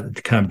know that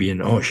it can be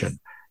an ocean.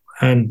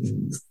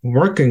 And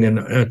working in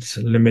its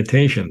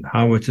limitation,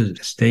 how it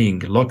is staying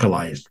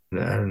localized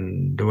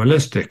and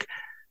dualistic,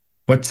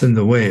 what's in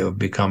the way of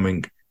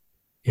becoming,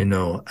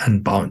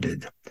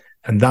 unbounded.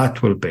 And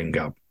that will bring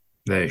up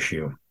the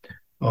issue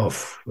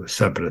of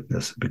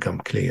separateness, become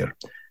clear.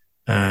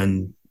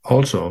 And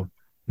also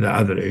the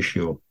other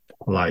issue,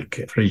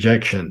 like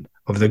rejection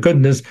of the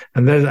goodness.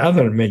 And there's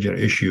another major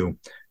issue,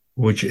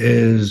 which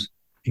is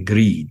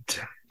greed,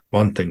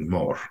 wanting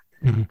more.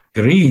 Mm-hmm.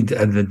 Greed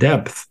at the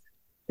depth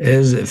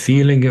is a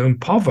feeling of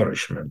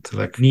impoverishment,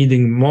 like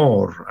needing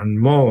more and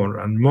more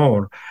and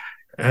more.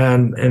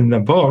 And in the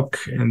book,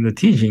 in the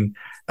teaching,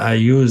 I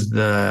use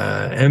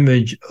the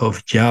image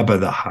of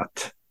Jabba the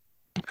Hutt.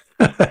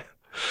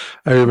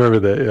 I remember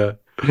that, yeah.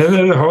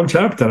 There's a whole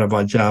chapter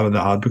about Jabba the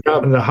Hutt.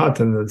 Jabba the Hutt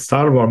in the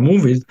Star Wars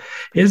movies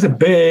is a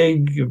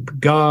big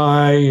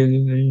guy,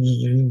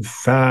 and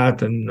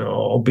fat and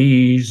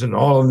obese and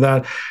all of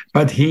that,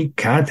 but he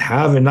can't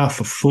have enough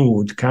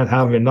food, can't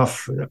have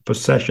enough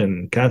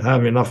possession, can't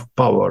have enough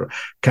power,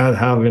 can't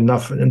have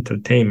enough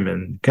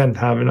entertainment, can't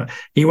have enough.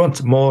 He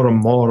wants more and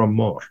more and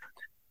more.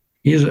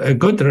 He's a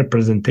good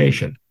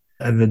representation.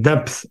 At the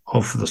depth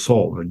of the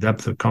soul, the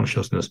depth of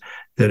consciousness,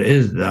 there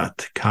is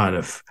that kind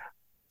of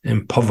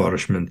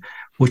impoverishment,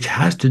 which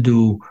has to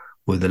do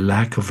with the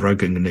lack of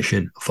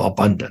recognition of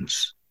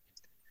abundance.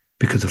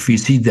 Because if we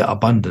see the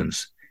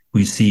abundance,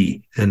 we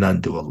see the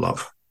non-dual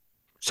love.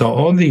 So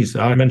all these,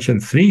 I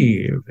mentioned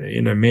three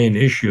main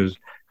issues.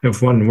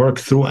 If one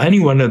works through any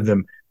one of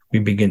them, we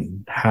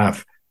begin to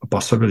have a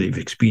possibility of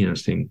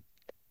experiencing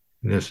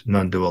this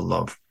non-dual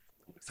love.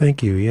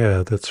 Thank you.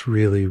 Yeah, that's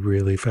really,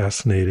 really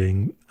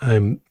fascinating.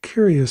 I'm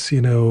curious,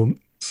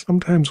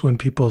 sometimes when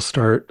people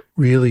start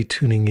really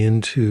tuning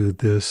into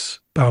this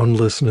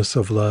boundlessness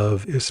of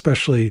love,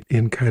 especially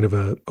in kind of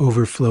a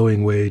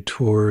overflowing way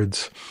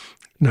towards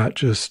not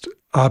just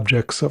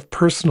objects of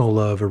personal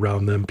love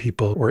around them,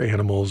 people or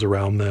animals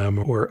around them,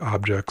 or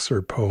objects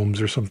or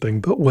poems or something,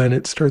 but when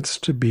it starts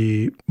to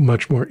be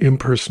much more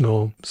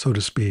impersonal, so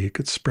to speak,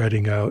 it's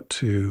spreading out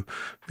to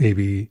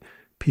maybe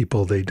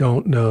people they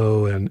don't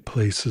know and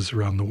places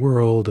around the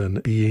world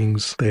and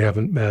beings they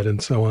haven't met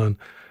and so on,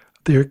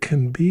 there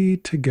can be,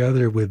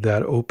 together with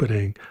that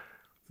opening,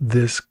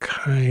 this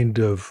kind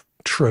of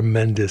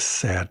tremendous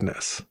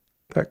sadness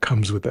that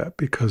comes with that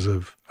because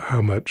of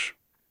how much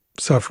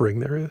suffering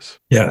there is.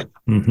 Yeah.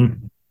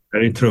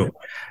 Very true.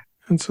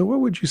 And so what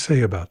would you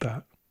say about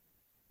that?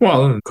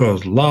 Well,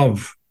 because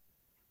love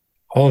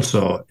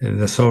also is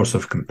the source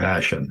of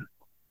compassion.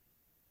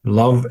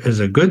 Love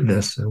is a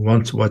goodness. It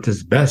wants what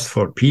is best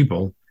for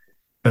people,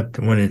 but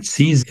when it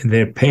sees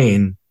their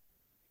pain,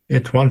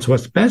 it wants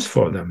what's best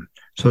for them.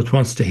 So it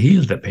wants to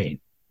heal the pain,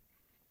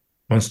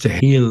 wants to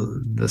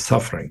heal the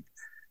suffering.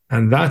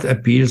 And that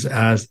appears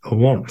as a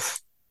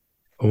warmth,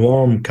 a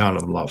warm kind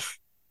of love.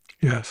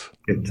 Yes.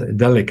 It's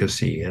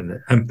delicacy and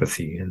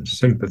empathy and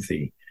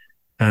sympathy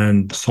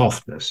and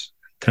softness,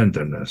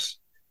 tenderness.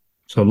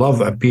 So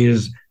love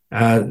appears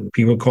as,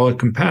 people call it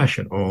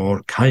compassion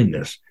or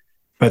kindness.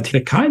 But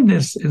the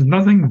kindness is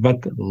nothing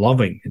but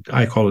loving.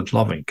 I call it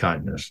loving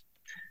kindness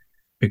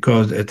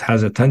because it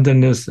has a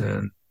tenderness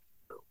and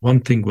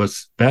wanting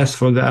what's best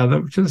for the other,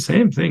 which is the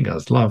same thing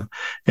as love,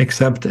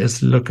 except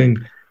it's looking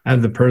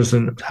at the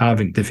person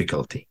having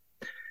difficulty.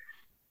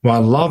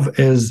 While love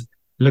is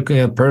looking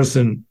at a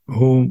person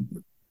who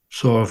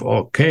sort of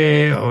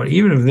okay, or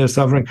even if they're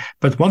suffering,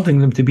 but wanting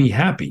them to be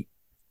happy.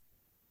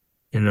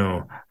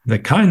 The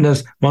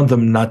kindness want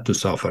them not to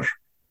suffer.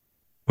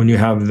 When you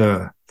have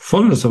the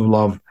fullness of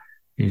love,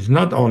 he's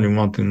not only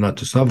wanting not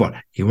to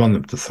suffer, he wants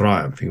them to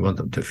thrive. He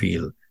wants them to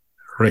feel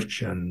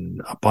rich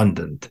and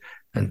abundant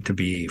and to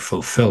be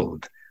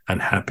fulfilled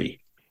and happy.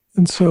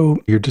 And so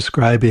you're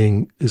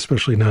describing,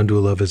 especially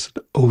non-dual love, as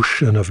an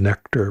ocean of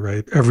nectar,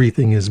 right?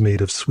 Everything is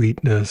made of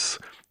sweetness,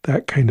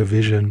 that kind of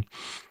vision.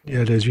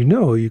 Yet, as you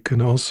know, you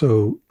can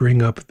also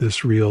bring up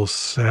this real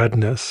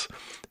sadness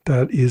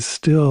that is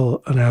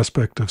still an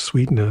aspect of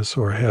sweetness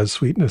or has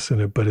sweetness in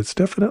it, but it's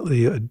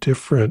definitely a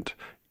different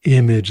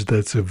image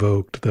that's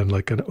evoked than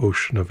like an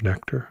ocean of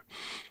nectar.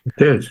 It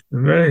is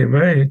very,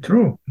 very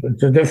true.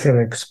 It's a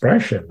different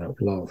expression of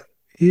love.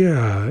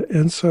 Yeah.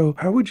 And so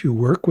how would you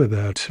work with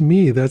that? To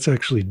me, that's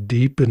actually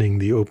deepening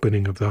the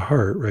opening of the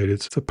heart, right?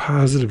 It's a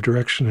positive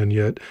direction. And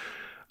yet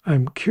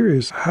I'm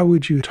curious, how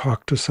would you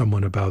talk to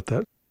someone about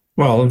that?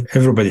 Well,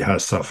 everybody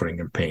has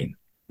suffering and pain.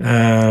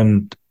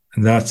 And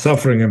that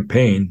suffering and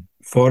pain,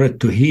 for it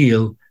to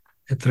heal,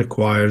 it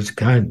requires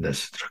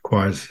kindness. It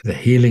requires the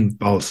healing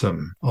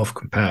balsam of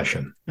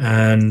compassion.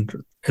 And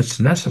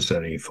it's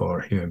necessary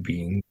for human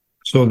beings.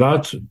 So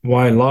that's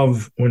why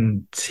love,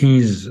 when it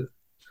sees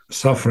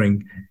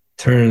suffering,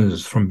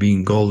 turns from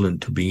being golden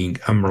to being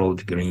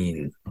emerald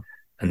green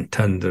and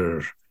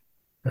tender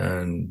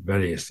and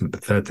very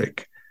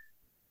sympathetic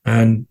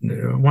and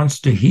wants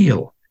to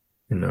heal,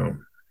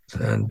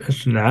 And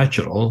it's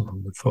natural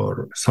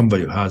for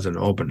somebody who has an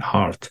open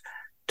heart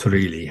to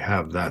really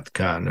have that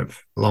kind of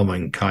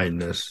loving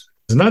kindness.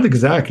 It's not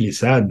exactly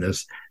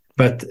sadness,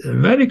 but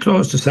very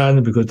close to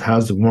sadness because it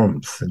has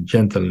warmth and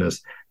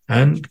gentleness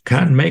and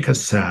can make us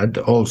sad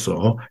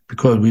also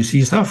because we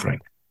see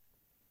suffering.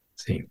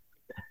 See,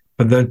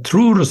 but the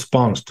true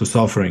response to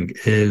suffering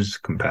is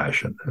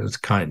compassion, is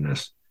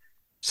kindness.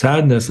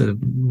 Sadness is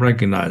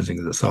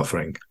recognizing the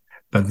suffering,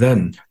 but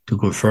then to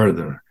go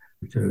further,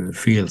 to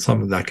feel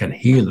something that can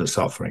heal the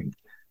suffering,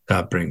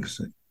 that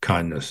brings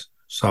kindness,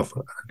 suffer,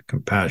 and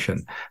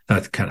compassion,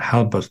 that can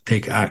help us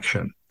take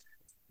action,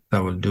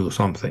 that will do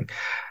something.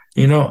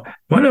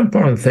 One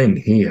important thing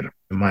here,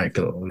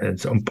 Michael,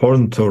 it's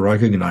important to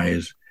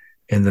recognize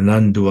in the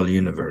non-dual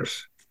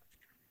universe,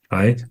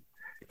 right?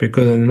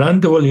 Because in the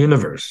non-dual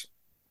universe,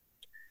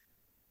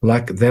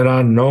 like there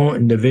are no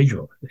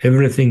individuals.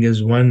 Everything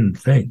is one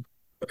thing.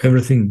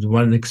 Everything is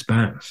one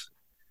expanse.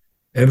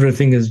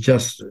 Everything is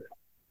just,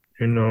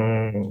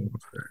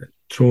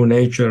 true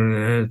nature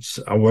and its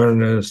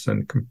awareness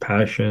and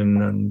compassion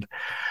and,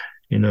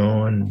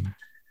 and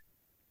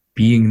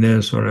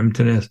beingness or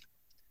emptiness.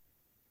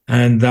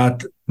 And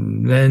that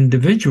the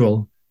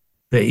individual,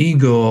 the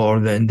ego or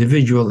the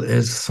individual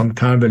is some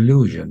kind of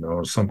illusion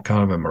or some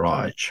kind of a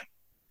mirage.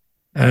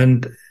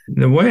 And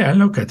the way I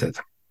look at it,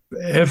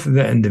 if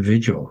the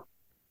individual,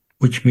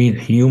 which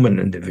means human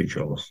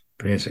individuals,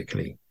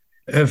 basically,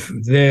 if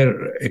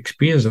their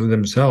experience of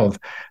themselves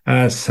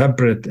as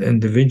separate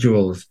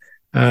individuals,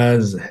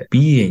 as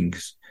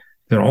beings,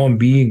 their own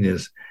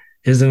beingness,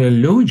 is an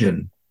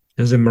illusion,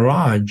 is a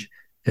mirage,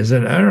 is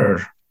an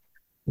error,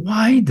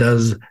 why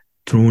does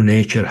true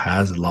nature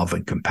has love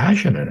and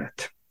compassion in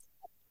it?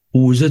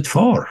 Who is it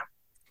for?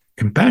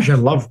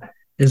 Compassion, love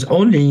is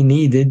only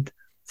needed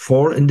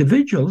for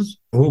individuals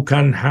who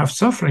can have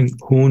suffering,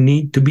 who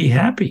need to be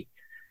happy.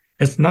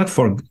 It's not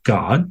for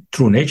God.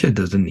 True nature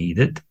doesn't need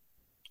it.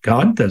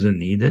 God doesn't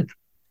need it.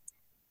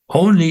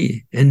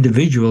 Only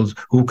individuals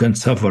who can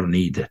suffer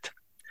need it.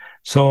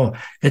 So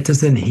it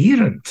is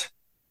inherent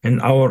in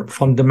our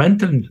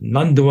fundamental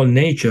non-dual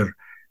nature,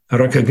 a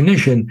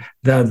recognition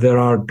that there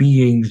are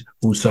beings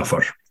who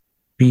suffer,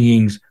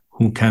 beings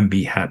who can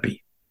be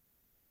happy.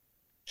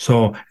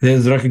 So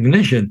there's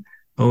recognition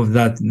of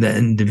that the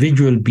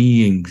individual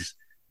beings,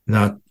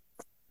 that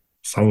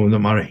some of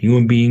them are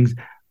human beings,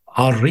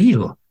 are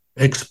real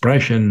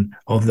expression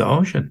of the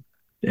ocean.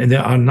 They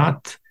are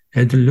not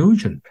a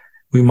delusion.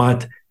 We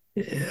might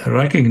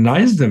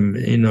recognize them,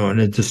 in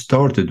a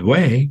distorted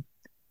way,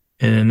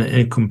 in an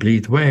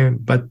incomplete way,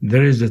 but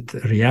there is a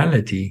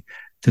reality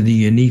to the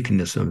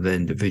uniqueness of the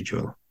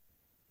individual.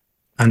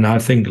 And I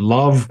think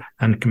love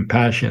and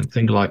compassion,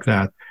 things like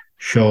that,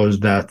 shows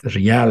that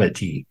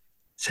reality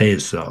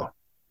says so,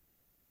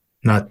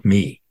 not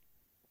me.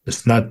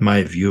 It's not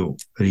my view.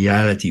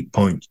 Reality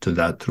points to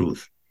that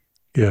truth.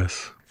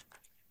 Yes.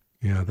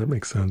 Yeah, that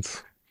makes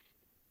sense.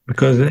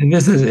 Because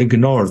this is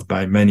ignored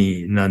by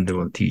many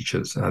non-dual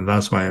teachers, and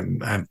that's why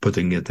I'm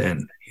putting it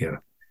in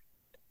here.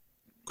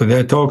 Because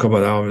they talk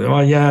about, oh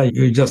yeah,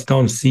 you just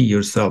don't see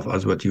yourself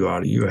as what you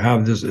are. You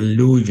have this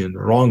illusion,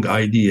 wrong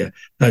idea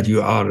that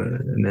you are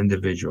an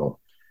individual.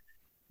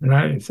 And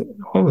I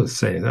always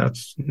say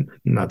that's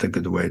not a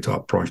good way to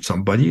approach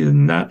somebody,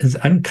 and that is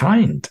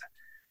unkind.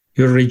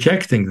 You're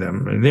rejecting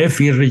them. They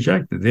feel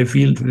rejected. They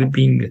feel they're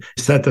being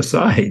set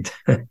aside.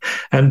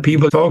 And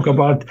people talk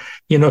about,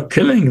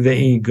 killing the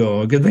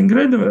ego, getting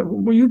rid of it.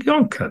 Well, you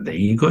don't kill the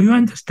ego. You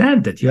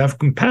understand it. You have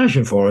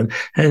compassion for it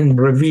and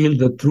reveal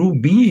the true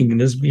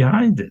beingness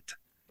behind it.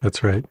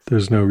 That's right.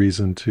 There's no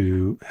reason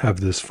to have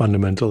this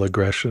fundamental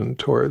aggression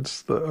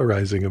towards the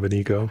arising of an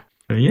ego.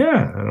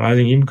 Yeah, I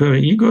think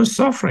ego is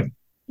suffering.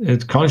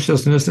 It's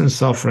consciousness and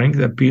suffering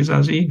that appears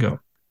as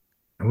ego.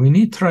 And we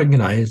need to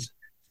recognize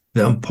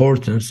the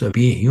importance of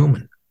being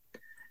human.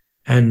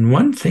 And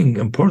one thing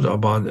important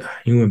about a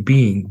human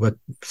being, what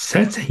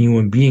sets a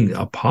human being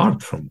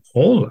apart from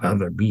all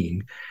other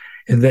beings,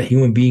 is that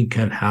human being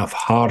can have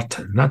heart,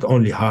 not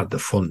only heart, the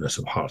fullness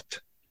of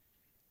heart.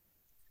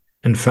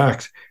 In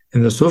fact,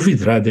 in the Sufi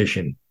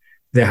tradition,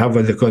 they have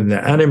what they call the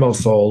animal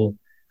soul,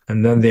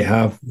 and then they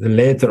have the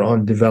later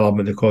on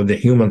development they call the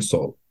human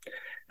soul.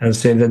 And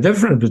say the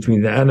difference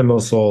between the animal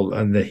soul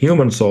and the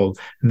human soul,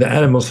 the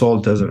animal soul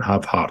doesn't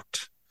have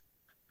heart.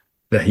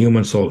 The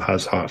human soul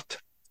has heart.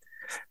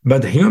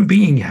 But the human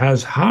being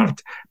has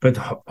heart, but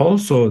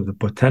also the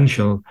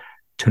potential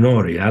to know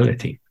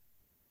reality,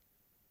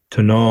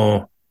 to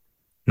know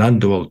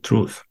non-dual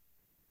truth.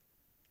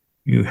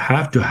 You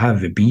have to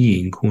have a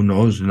being who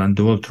knows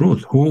non-dual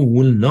truth. Who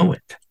will know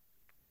it?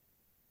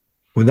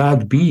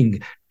 Without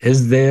being,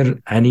 is there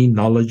any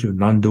knowledge of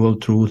non-dual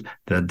truth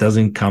that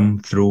doesn't come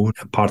through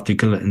a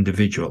particular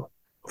individual?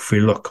 If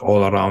we look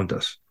all around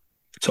us,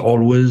 it's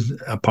always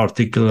a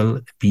particular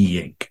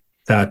being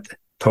that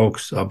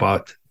talks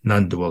about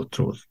non-dual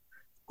truth,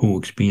 who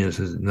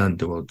experiences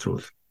non-dual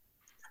truth.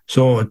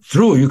 So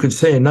true, you could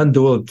say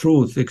non-dual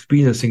truth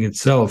experiencing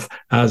itself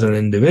as an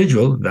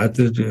individual, that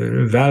is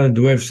a valid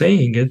way of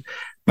saying it,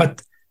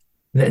 but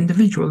the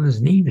individual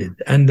is needed,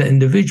 and the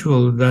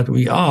individual that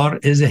we are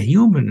is a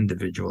human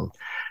individual.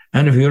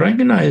 And if you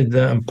recognize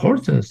the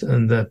importance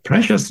and the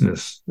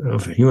preciousness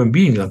of a human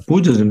being, like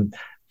Buddhism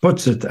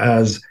puts it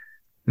as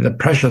the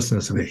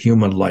preciousness of a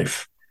human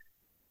life,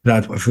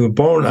 that if we're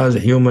born as a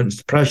human,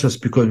 it's precious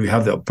because we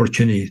have the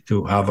opportunity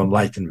to have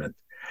enlightenment.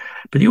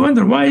 But you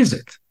wonder, why is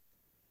it?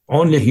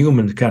 Only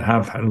humans can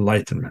have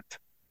enlightenment,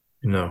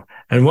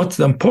 and what's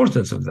the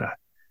importance of that?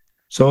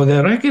 So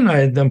they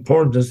recognize the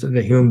importance of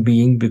the human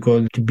being,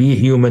 because to be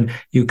human,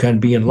 you can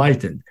be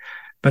enlightened.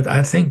 But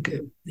I think,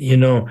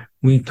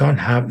 we don't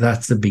have,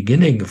 that's the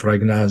beginning of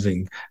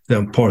recognizing the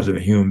importance of a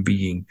human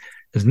being.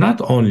 It's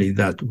not only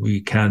that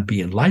we can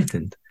be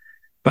enlightened,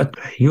 but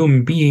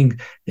human being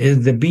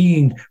is the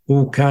being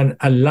who can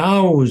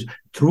allow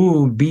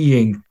true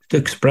being to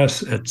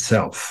express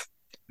itself,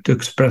 to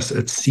express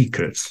its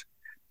secrets,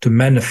 to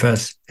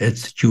manifest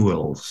its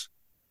jewels.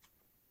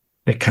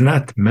 They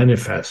cannot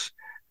manifest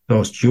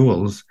those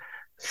jewels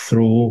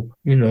through,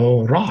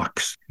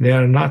 rocks. They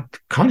are not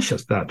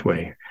conscious that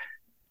way.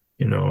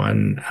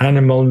 An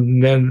animal,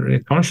 their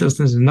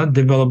consciousness is not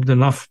developed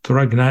enough to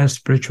recognize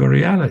spiritual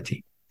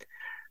reality.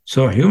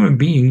 So human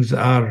beings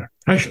are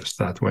precious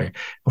that way.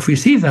 If we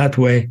see that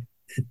way,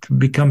 it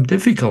becomes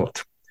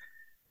difficult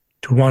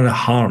to want to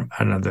harm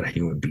another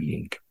human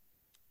being,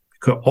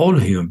 because all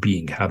human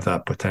beings have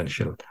that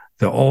potential.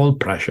 They're all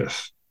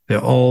precious. They're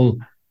all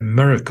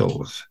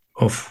miracles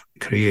of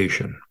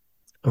creation,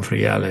 of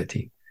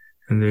reality.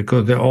 And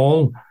because they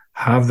all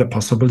have the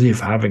possibility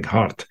of having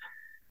heart.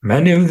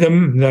 Many of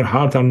them, their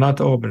heart are not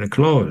open and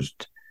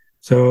closed.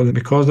 So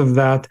because of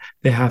that,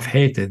 they have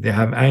hatred, they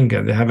have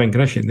anger, they have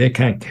aggression, they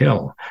can't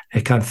kill,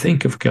 they can't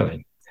think of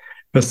killing.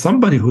 But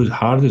somebody whose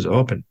heart is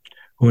open,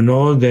 who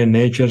knows their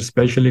nature,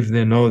 especially if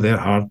they know their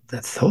heart,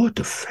 the thought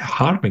of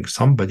harming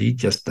somebody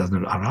just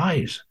doesn't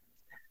arise.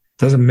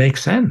 Doesn't make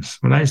sense.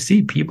 When I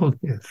see people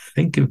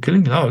think of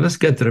killing, let's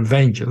get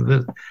revenge.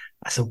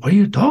 I said, what are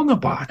you talking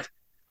about?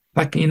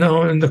 Like, in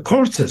the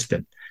court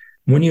system,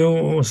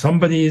 when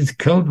somebody is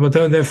killed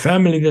without their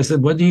family, they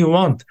said, what do you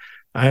want?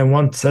 I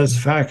want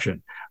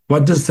satisfaction.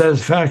 What does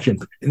satisfaction?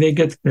 They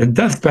get a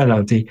death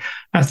penalty.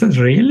 I said,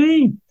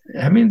 really?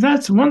 I mean,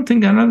 that's one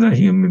thing, another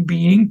human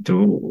being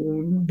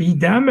to be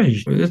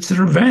damaged. It's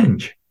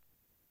revenge.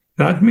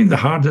 that means the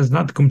heart is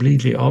not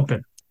completely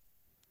open.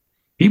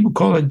 People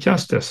call it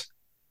justice.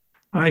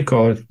 I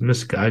call it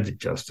misguided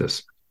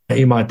justice.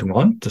 You might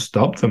want to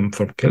stop them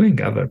from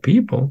killing other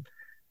people,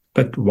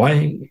 but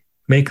why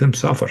make them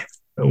suffer?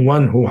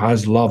 One who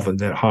has love in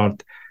their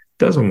heart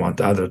doesn't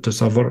want others to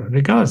suffer,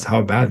 regardless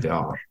how bad they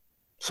are.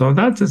 So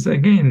that is,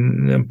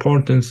 again, the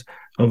importance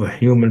of a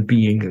human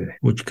being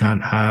which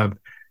can have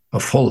a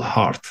full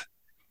heart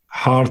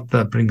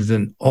that brings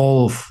in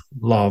all of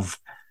love.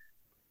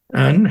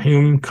 And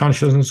human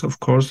consciousness, of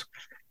course,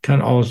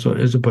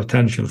 is a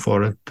potential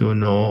for it to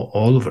know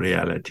all of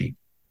reality,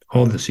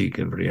 all the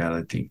secret of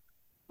reality.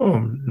 Oh,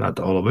 not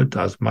all of it,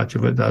 as much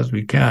of it as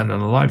we can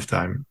in a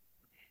lifetime.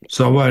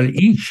 So while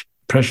each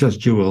precious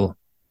jewel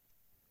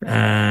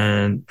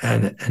and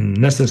a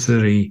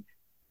necessary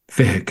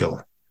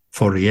vehicle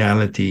for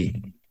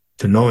reality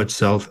to know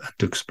itself and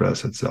to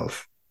express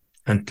itself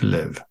and to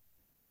live.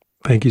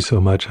 Thank you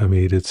so much,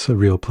 Hamid. It's a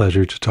real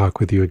pleasure to talk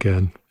with you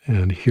again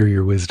and hear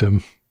your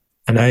wisdom.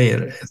 And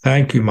I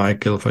thank you,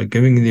 Michael, for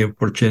giving me the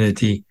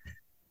opportunity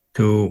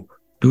to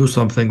do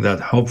something that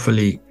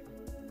hopefully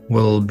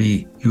will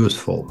be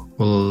useful,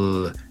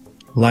 will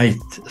light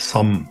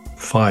some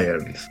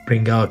fires,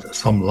 bring out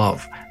some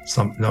love,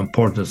 the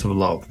importance of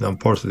love, the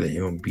importance of the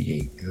human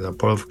being, the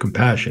importance of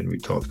compassion we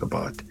talked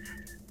about.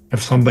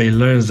 If somebody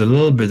learns a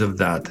little bit of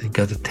that and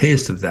gets a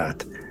taste of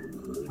that,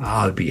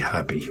 I'll be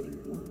happy.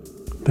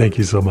 Thank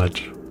you so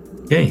much.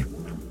 Okay.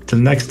 Till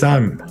next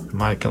time,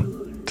 Michael.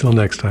 Till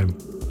next time.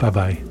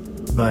 Bye-bye.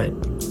 Bye.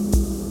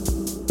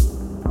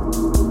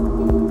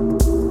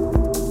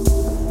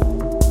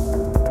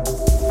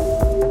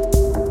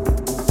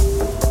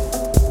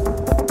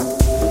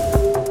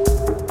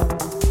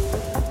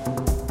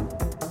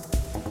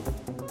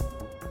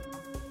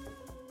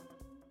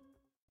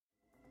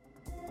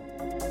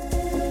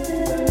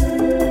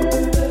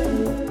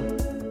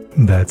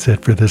 That's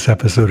it for this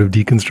episode of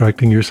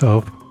Deconstructing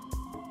Yourself.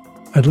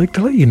 I'd like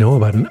to let you know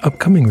about an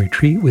upcoming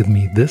retreat with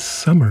me this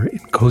summer in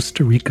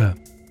Costa Rica.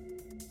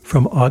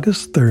 From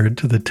August 3rd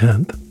to the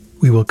 10th,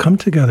 we will come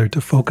together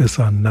to focus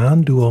on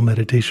non-dual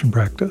meditation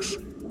practice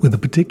with a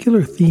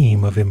particular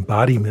theme of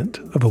embodiment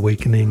of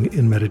awakening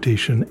in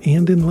meditation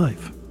and in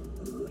life.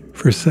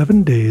 For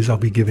 7 days, I'll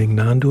be giving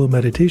non-dual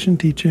meditation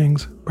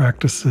teachings,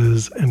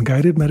 practices, and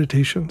guided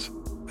meditations,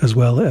 as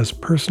well as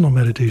personal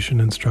meditation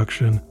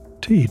instruction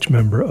to each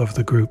member of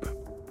the group.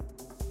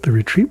 The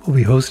retreat will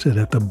be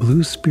hosted at the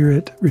Blue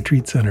Spirit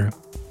Retreat Center,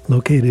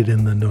 located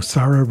in the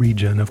Nosara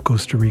region of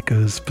Costa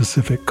Rica's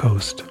Pacific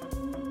coast.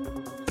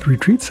 The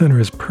retreat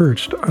center is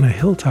perched on a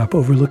hilltop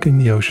overlooking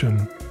the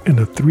ocean and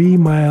a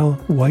 3-mile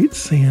white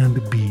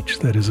sand beach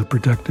that is a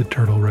protected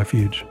turtle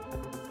refuge.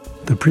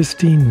 The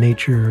pristine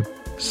nature,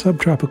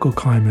 subtropical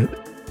climate,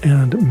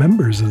 and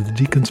members of the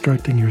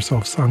Deconstructing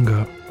Yourself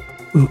Sangha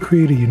will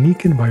create a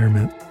unique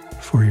environment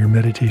for your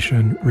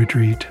meditation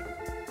retreat.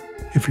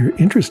 If you're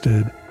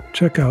interested,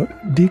 check out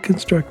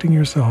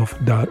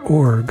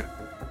deconstructingyourself.org,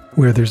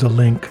 where there's a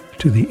link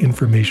to the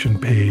information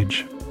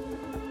page.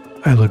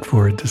 I look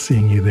forward to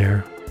seeing you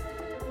there.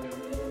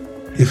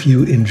 If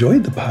you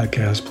enjoyed the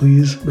podcast,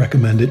 please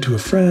recommend it to a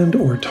friend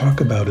or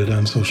talk about it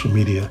on social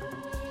media.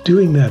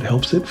 Doing that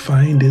helps it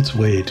find its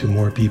way to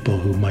more people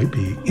who might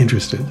be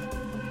interested.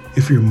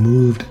 If you're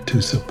moved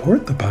to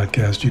support the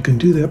podcast, you can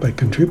do that by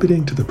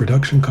contributing to the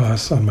production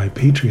costs on my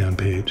Patreon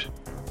page.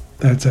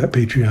 That's at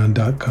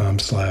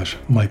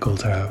patreon.com/Michael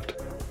Taft.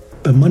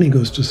 The money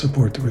goes to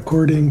support the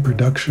recording,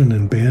 production,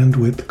 and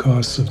bandwidth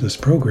costs of this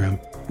program,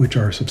 which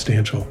are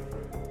substantial.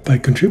 By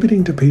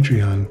contributing to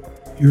Patreon,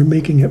 you're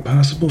making it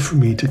possible for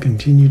me to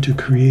continue to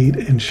create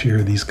and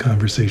share these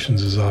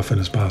conversations as often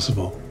as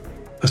possible.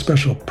 A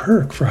special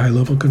perk for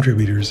high-level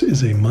contributors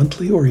is a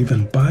monthly or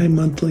even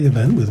bi-monthly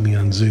event with me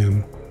on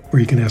Zoom,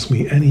 where you can ask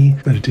me any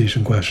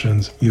meditation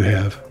questions you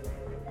have.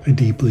 I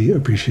deeply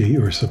appreciate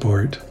your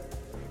support.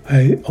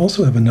 I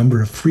also have a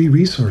number of free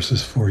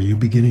resources for you,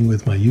 beginning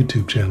with my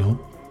YouTube channel.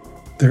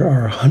 There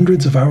are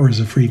hundreds of hours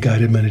of free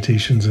guided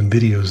meditations and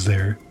videos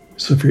there,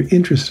 so if you're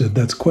interested,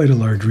 that's quite a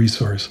large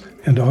resource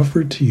and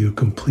offered to you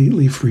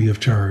completely free of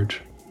charge.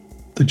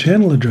 The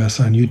channel address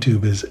on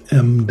YouTube is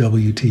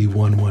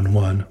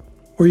MWT111,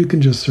 or you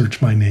can just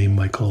search my name,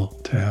 Michael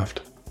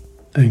Taft.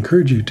 I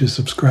encourage you to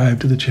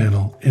subscribe to the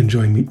channel and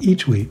join me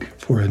each week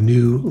for a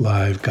new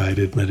live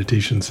guided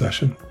meditation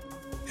session.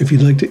 If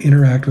you'd like to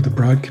interact with a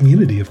broad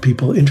community of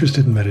people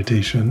interested in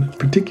meditation,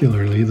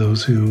 particularly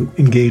those who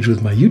engage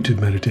with my YouTube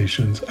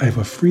meditations, I have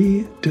a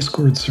free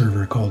Discord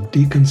server called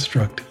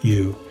Deconstruct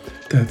U.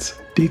 That's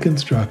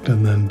Deconstruct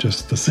and then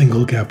just the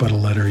single capital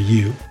letter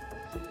U.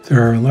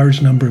 There are a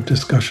large number of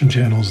discussion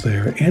channels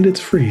there, and it's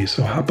free,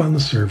 so hop on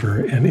the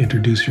server and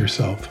introduce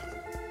yourself.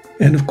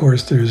 And of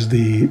course, there's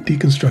the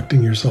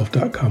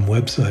deconstructingyourself.com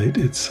website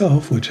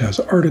itself, which has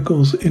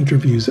articles,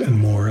 interviews, and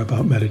more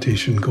about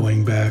meditation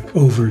going back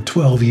over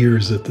 12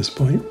 years at this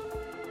point.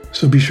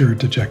 So be sure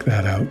to check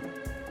that out.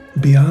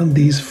 Beyond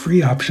these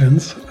free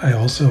options, I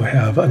also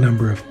have a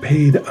number of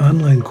paid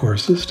online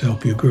courses to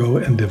help you grow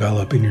and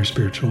develop in your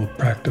spiritual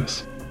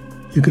practice.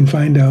 You can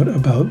find out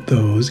about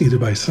those either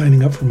by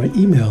signing up for my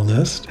email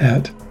list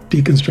at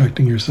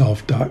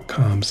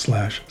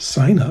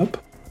deconstructingyourself.com/signup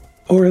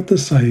or at the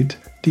site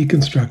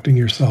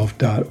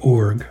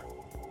deconstructingyourself.org.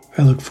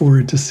 I look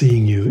forward to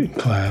seeing you in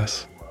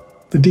class.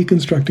 The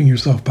Deconstructing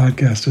Yourself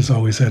podcast has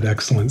always had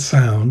excellent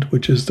sound,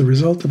 which is the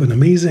result of an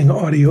amazing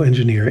audio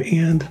engineer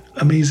and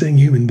amazing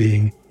human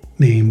being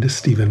named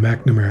Stephen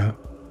McNamara.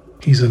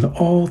 He's an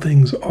all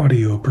things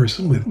audio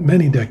person with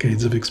many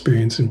decades of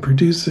experience in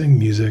producing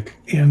music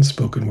and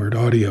spoken word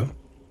audio.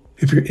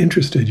 If you're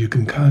interested, you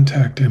can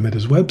contact him at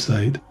his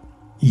website,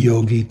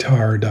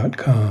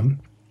 yogitar.com.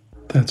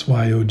 That's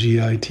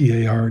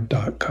yogitar.com.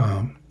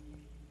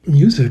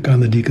 Music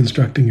on the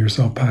Deconstructing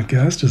Yourself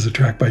podcast is a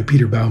track by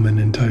Peter Bauman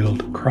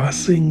entitled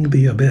Crossing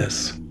the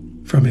Abyss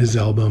from his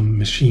album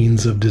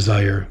Machines of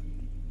Desire.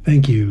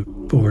 Thank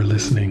you for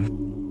listening.